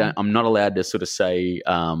I'm not allowed to sort of say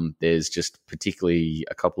there's just particularly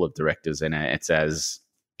a couple of directors, and it's as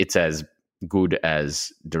good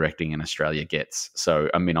as directing in Australia gets. So,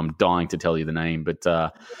 I mean, I'm dying to tell you the name, but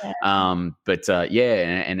and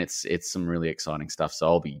it's some really exciting stuff. So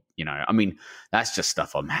I'll be, I mean, that's just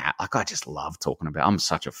stuff I just love talking about. I'm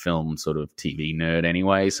such a film sort of TV nerd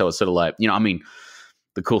anyway. So it's sort of like, I mean,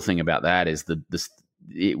 the cool thing about that is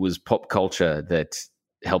it was pop culture that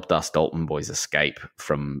helped us Dalton boys escape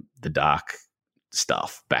from the dark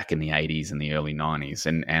stuff back in the 80s and the early 90s.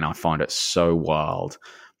 And I find it so wild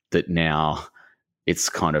that now it's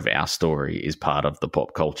kind of our story is part of the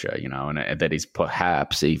pop culture, and that is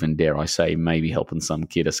perhaps even, dare I say, maybe helping some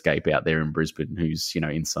kid escape out there in Brisbane who's,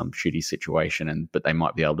 in some shitty situation, but they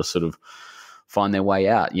might be able to sort of find their way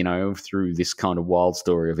out, through this kind of wild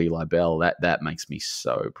story of Eli Bell. That makes me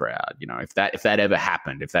so proud. If that ever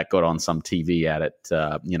happened, if that got on some TV out at,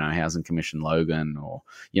 Housing Commission Logan, or,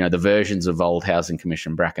 the versions of old Housing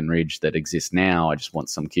Commission Bracken Ridge that exist now, I just want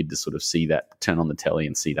some kid to sort of see that, turn on the telly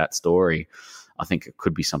and see that story. I think it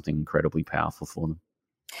could be something incredibly powerful for them.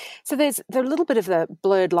 So there's a little bit of the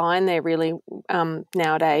blurred line there really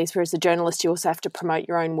nowadays, whereas as a journalist you also have to promote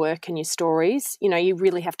your own work and your stories. You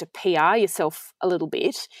really have to PR yourself a little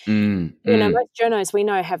bit. Most journos we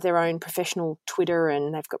know have their own professional Twitter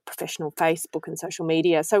and they've got professional Facebook and social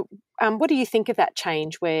media. So what do you think of that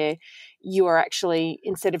change where you are actually,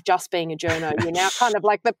 instead of just being a journo, you're now kind of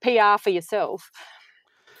like the PR for yourself?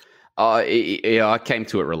 I came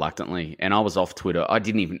to it reluctantly, and I was off Twitter. I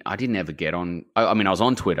didn't ever get on. I mean, I was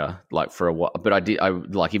on Twitter like for a while, but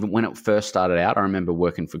even when it first started out, I remember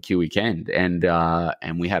working for Q Weekend, and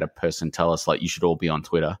we had a person tell us like, you should all be on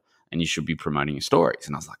Twitter and you should be promoting your stories.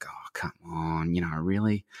 And I was like, oh, come on,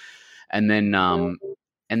 really? And then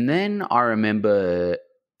I remember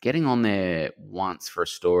getting on there once for a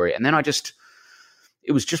story, and then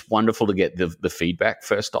it was just wonderful to get the feedback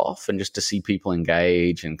first off, and just to see people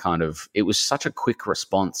engage, and kind of, it was such a quick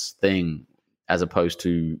response thing as opposed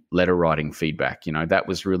to letter writing feedback. That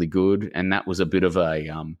was really good. And that was a bit of a,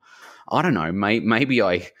 I don't know, maybe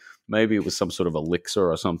it was some sort of elixir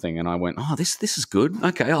or something. And I went, oh, this is good.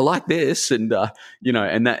 Okay. I like this. And,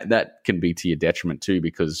 and that can be to your detriment too,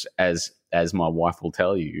 because as my wife will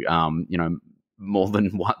tell you, more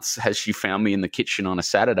than once has she found me in the kitchen on a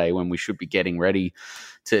Saturday when we should be getting ready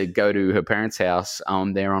to go to her parents' house.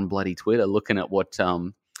 There on bloody Twitter looking at what,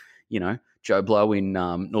 Joe Blow in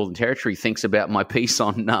Northern Territory thinks about my piece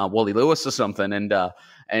on Wally Lewis or something. And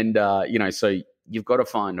so you've got to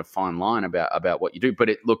find a fine line about what you do. But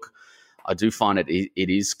I do find it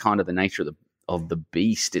is kind of the nature of the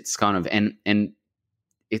beast. It's kind of, and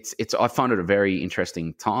it's I find it a very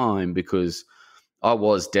interesting time, because I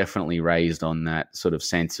was definitely raised on that sort of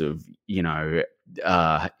sense of,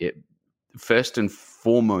 first and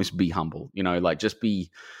foremost, be humble,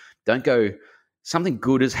 don't go, something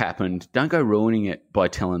good has happened, don't go ruining it by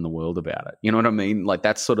telling the world about it. You know what I mean? Like,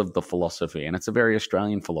 that's sort of the philosophy, and it's a very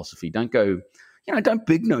Australian philosophy. Don't go, don't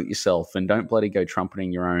big note yourself, and don't bloody go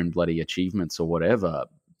trumpeting your own bloody achievements or whatever.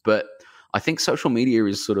 But I think social media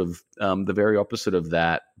is sort of the very opposite of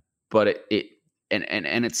that. But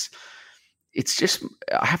it's just,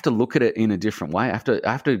 I have to look at it in a different way. I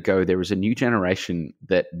have to go, there is a new generation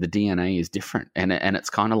that the DNA is different, and it's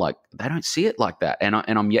kind of like they don't see it like that. And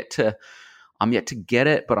I'm yet to get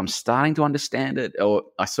it, but I'm starting to understand it. Or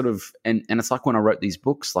I sort of, and it's like when I wrote these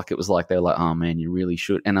books, like it was like, they're like, oh man, you really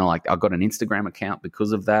should. And I got an Instagram account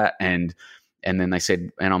because of that. And then they said,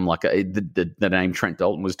 and I'm like, the name Trent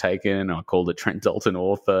Dalton was taken. I called it Trent Dalton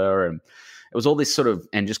Author, and it was all this sort of,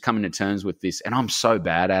 and just coming to terms with this. And I'm so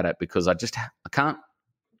bad at it because I can't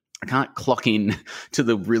clock in to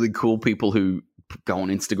the really cool people who go on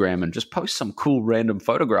Instagram and just post some cool random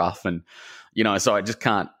photograph. And, so I just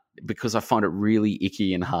can't, because I find it really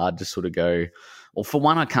icky and hard to sort of go, well, for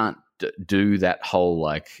one, I can't do that whole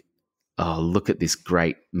like, oh, look at this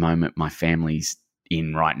great moment my family's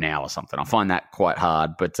in right now or something. I find that quite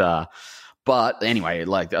hard. But anyway,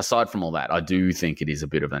 like aside from all that, I do think it is a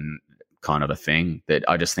bit of kind of a thing that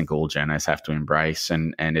I just think all journalists have to embrace.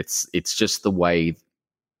 And it's just the way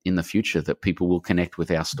in the future that people will connect with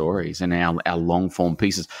our stories and our long-form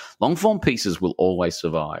pieces. Long-form pieces will always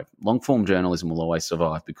survive. Long-form journalism will always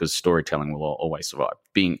survive because storytelling will always survive,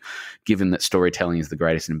 being given that storytelling is the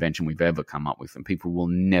greatest invention we've ever come up with, and people will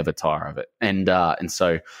never tire of it. And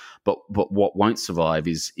so, but what won't survive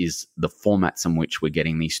is the formats in which we're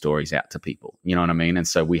getting these stories out to people. You know what I mean? And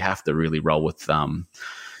so we have to really roll with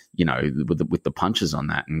with the punches on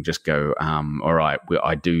that and just go, all right,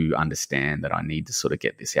 I do understand that I need to sort of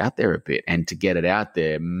get this out there a bit. And to get it out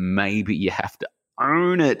there, maybe you have to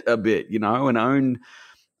own it a bit, and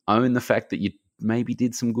own the fact that you maybe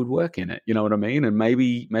did some good work in it. You know what I mean? And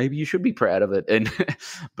maybe you should be proud of it. And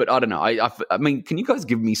but I don't know. I mean, can you guys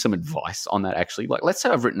give me some advice on that? Actually, like, let's say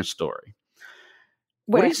I've written a story.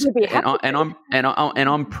 I'm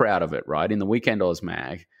proud of it, right? In the Weekend Oz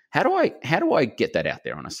mag. How do I get that out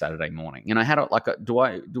there on a Saturday morning? Do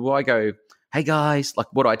I go, hey guys, like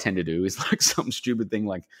what I tend to do is like some stupid thing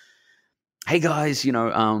like, hey guys,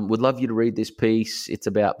 would love you to read this piece. It's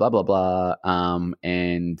about blah, blah, blah.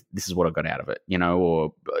 And this is what I got out of it,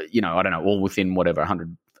 or I don't know, all within whatever,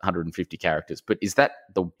 150 characters. But is that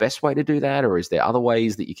the best way to do that? Or is there other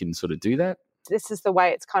ways that you can sort of do that? This is the way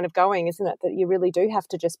it's kind of going, isn't it? That you really do have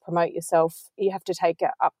to just promote yourself. You have to take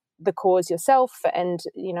up the cause yourself, and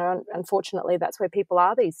unfortunately that's where people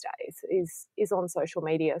are these days is on social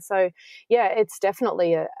media. So yeah, it's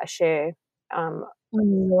definitely a share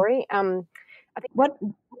story. I think what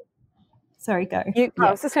sorry go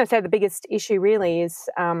I was just going to say the biggest issue really is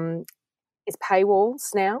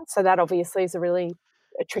paywalls now, so that obviously is a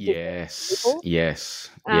tricky thing for people.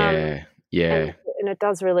 And it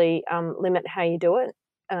does really limit how you do it.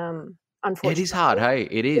 Unfortunately. It is hard, hey?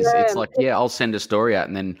 It is. Yeah. It's like, I'll send a story out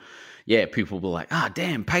and then, people will be like,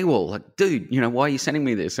 damn, paywall. Like, dude, why are you sending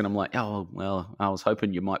me this? And I'm like, oh, well, I was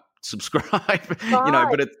hoping you might subscribe, but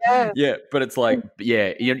it's, but it's like,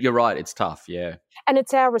 you're right. It's tough. Yeah. And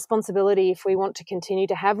it's our responsibility, if we want to continue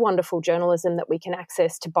to have wonderful journalism that we can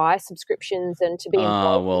access, to buy subscriptions and to be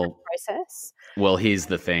involved in the process. Well, here's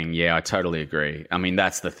the thing. Yeah, I totally agree. I mean,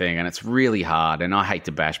 that's the thing. And it's really hard. And I hate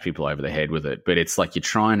to bash people over the head with it, but it's like you're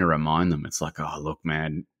trying to remind them. It's like, oh, look,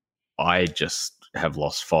 man, I just have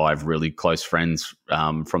lost 5 really close friends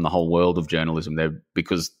from the whole world of journalism there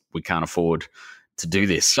because we can't afford to do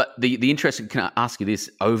this. But the interesting, can I ask you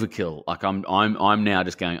this? Overkill. Like I'm now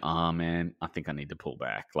just going, oh man, I think I need to pull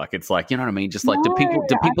back. Like it's like, you know what I mean? Just like, do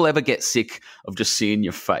people ever get sick of just seeing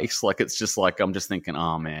your face? Like it's just like, I'm just thinking,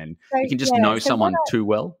 oh man, you can just know someone too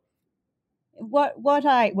well.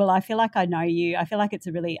 I feel like I know you. I feel like it's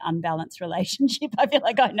a really unbalanced relationship. I feel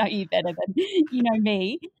like I know you better than you know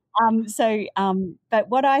me. But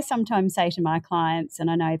what I sometimes say to my clients,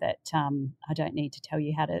 and I know that I don't need to tell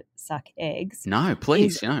you how to suck eggs. No,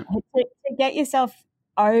 please. To get yourself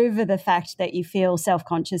over the fact that you feel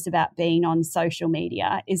self-conscious about being on social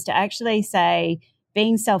media is to actually say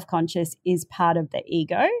being self-conscious is part of the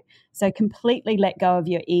ego. So completely let go of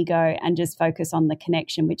your ego and just focus on the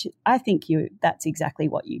connection, which I think that's exactly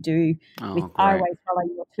what you do. I always follow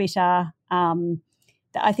your Twitter.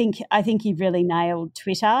 I think you've really nailed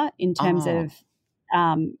Twitter in terms of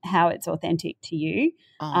how it's authentic to you.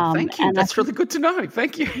 Thank you. That's really good to know.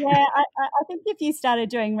 Thank you. Yeah, I think if you started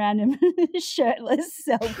doing random shirtless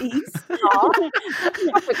selfies.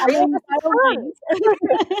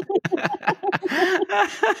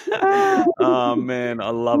 Oh, man, I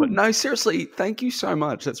love it. No, seriously, thank you so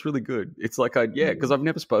much. That's really good. It's like, because I've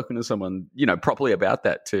never spoken to someone, properly about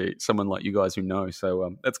that, to someone like you guys who know.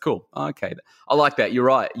 So that's cool. Okay. I like that. You're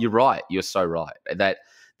right. You're so right. That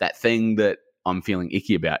thing that I'm feeling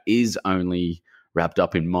icky about is only wrapped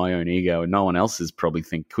up in my own ego, and no one else's probably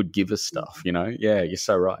could give us stuff, Yeah, you're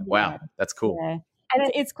so right. Wow, that's cool. Yeah.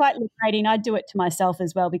 And it's quite liberating. I do it to myself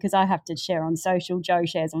as well because I have to share on social. Joe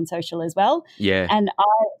shares on social as well. Yeah. And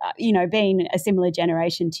I, being a similar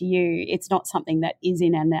generation to you, it's not something that is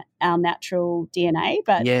in our natural DNA,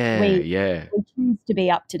 but we choose to be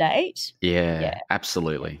up to date. Yeah,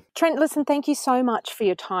 absolutely. Trent, listen, thank you so much for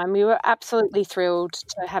your time. We were absolutely thrilled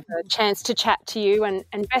to have a chance to chat to you, and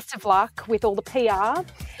best of luck with all the PR,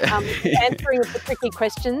 answering of the tricky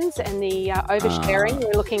questions and the oversharing.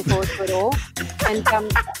 We're looking forward to it all. And I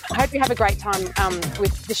hope you have a great time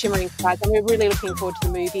with The Shimmering Skies. And we're really looking forward to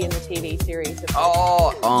the movie and the TV series.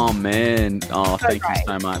 Oh man. Oh, thank you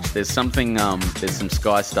so much. There's something, there's some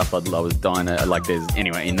Sky stuff I was dying to,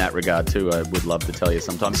 anyway, in that regard too, I would love to tell you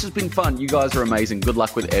sometime. This has been fun. You guys are amazing. Good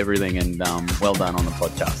luck with everything, and well done on the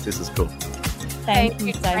podcast. This is cool. Thank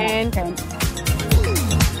you so much, Trent.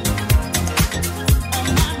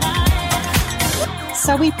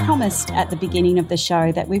 So we promised at the beginning of the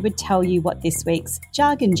show that we would tell you what this week's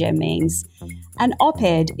jargon gem means. An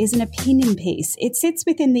op-ed is an opinion piece. It sits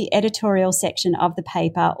within the editorial section of the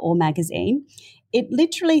paper or magazine. It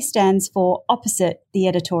literally stands for opposite the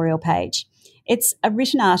editorial page. It's a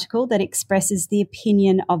written article that expresses the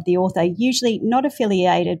opinion of the author, usually not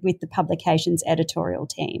affiliated with the publication's editorial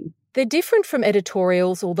team. They're different from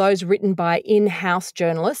editorials or those written by in-house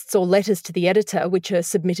journalists or letters to the editor, which are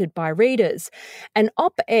submitted by readers. An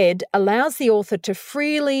op-ed allows the author to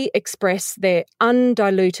freely express their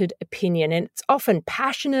undiluted opinion, and it's often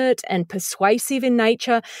passionate and persuasive in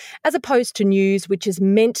nature, as opposed to news, which is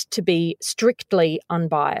meant to be strictly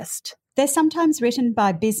unbiased. They're sometimes written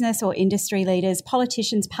by business or industry leaders,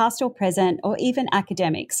 politicians past or present, or even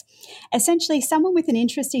academics. Essentially, someone with an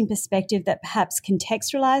interesting perspective that perhaps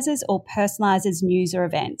contextualises or personalises news or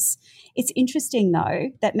events. It's interesting, though,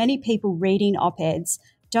 that many people reading op-eds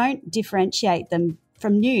don't differentiate them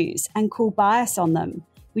from news and call bias on them,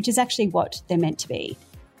 which is actually what they're meant to be.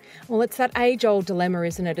 Well, it's that age-old dilemma,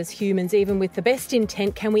 isn't it? As humans, even with the best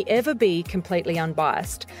intent, can we ever be completely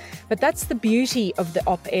unbiased? But that's the beauty of the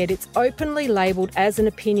op-ed. It's openly labelled as an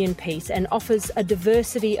opinion piece and offers a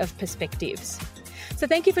diversity of perspectives. So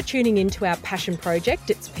thank you for tuning in to our passion project.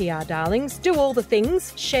 It's PR Darlings. Do all the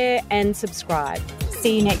things, share and subscribe.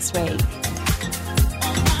 See you next week.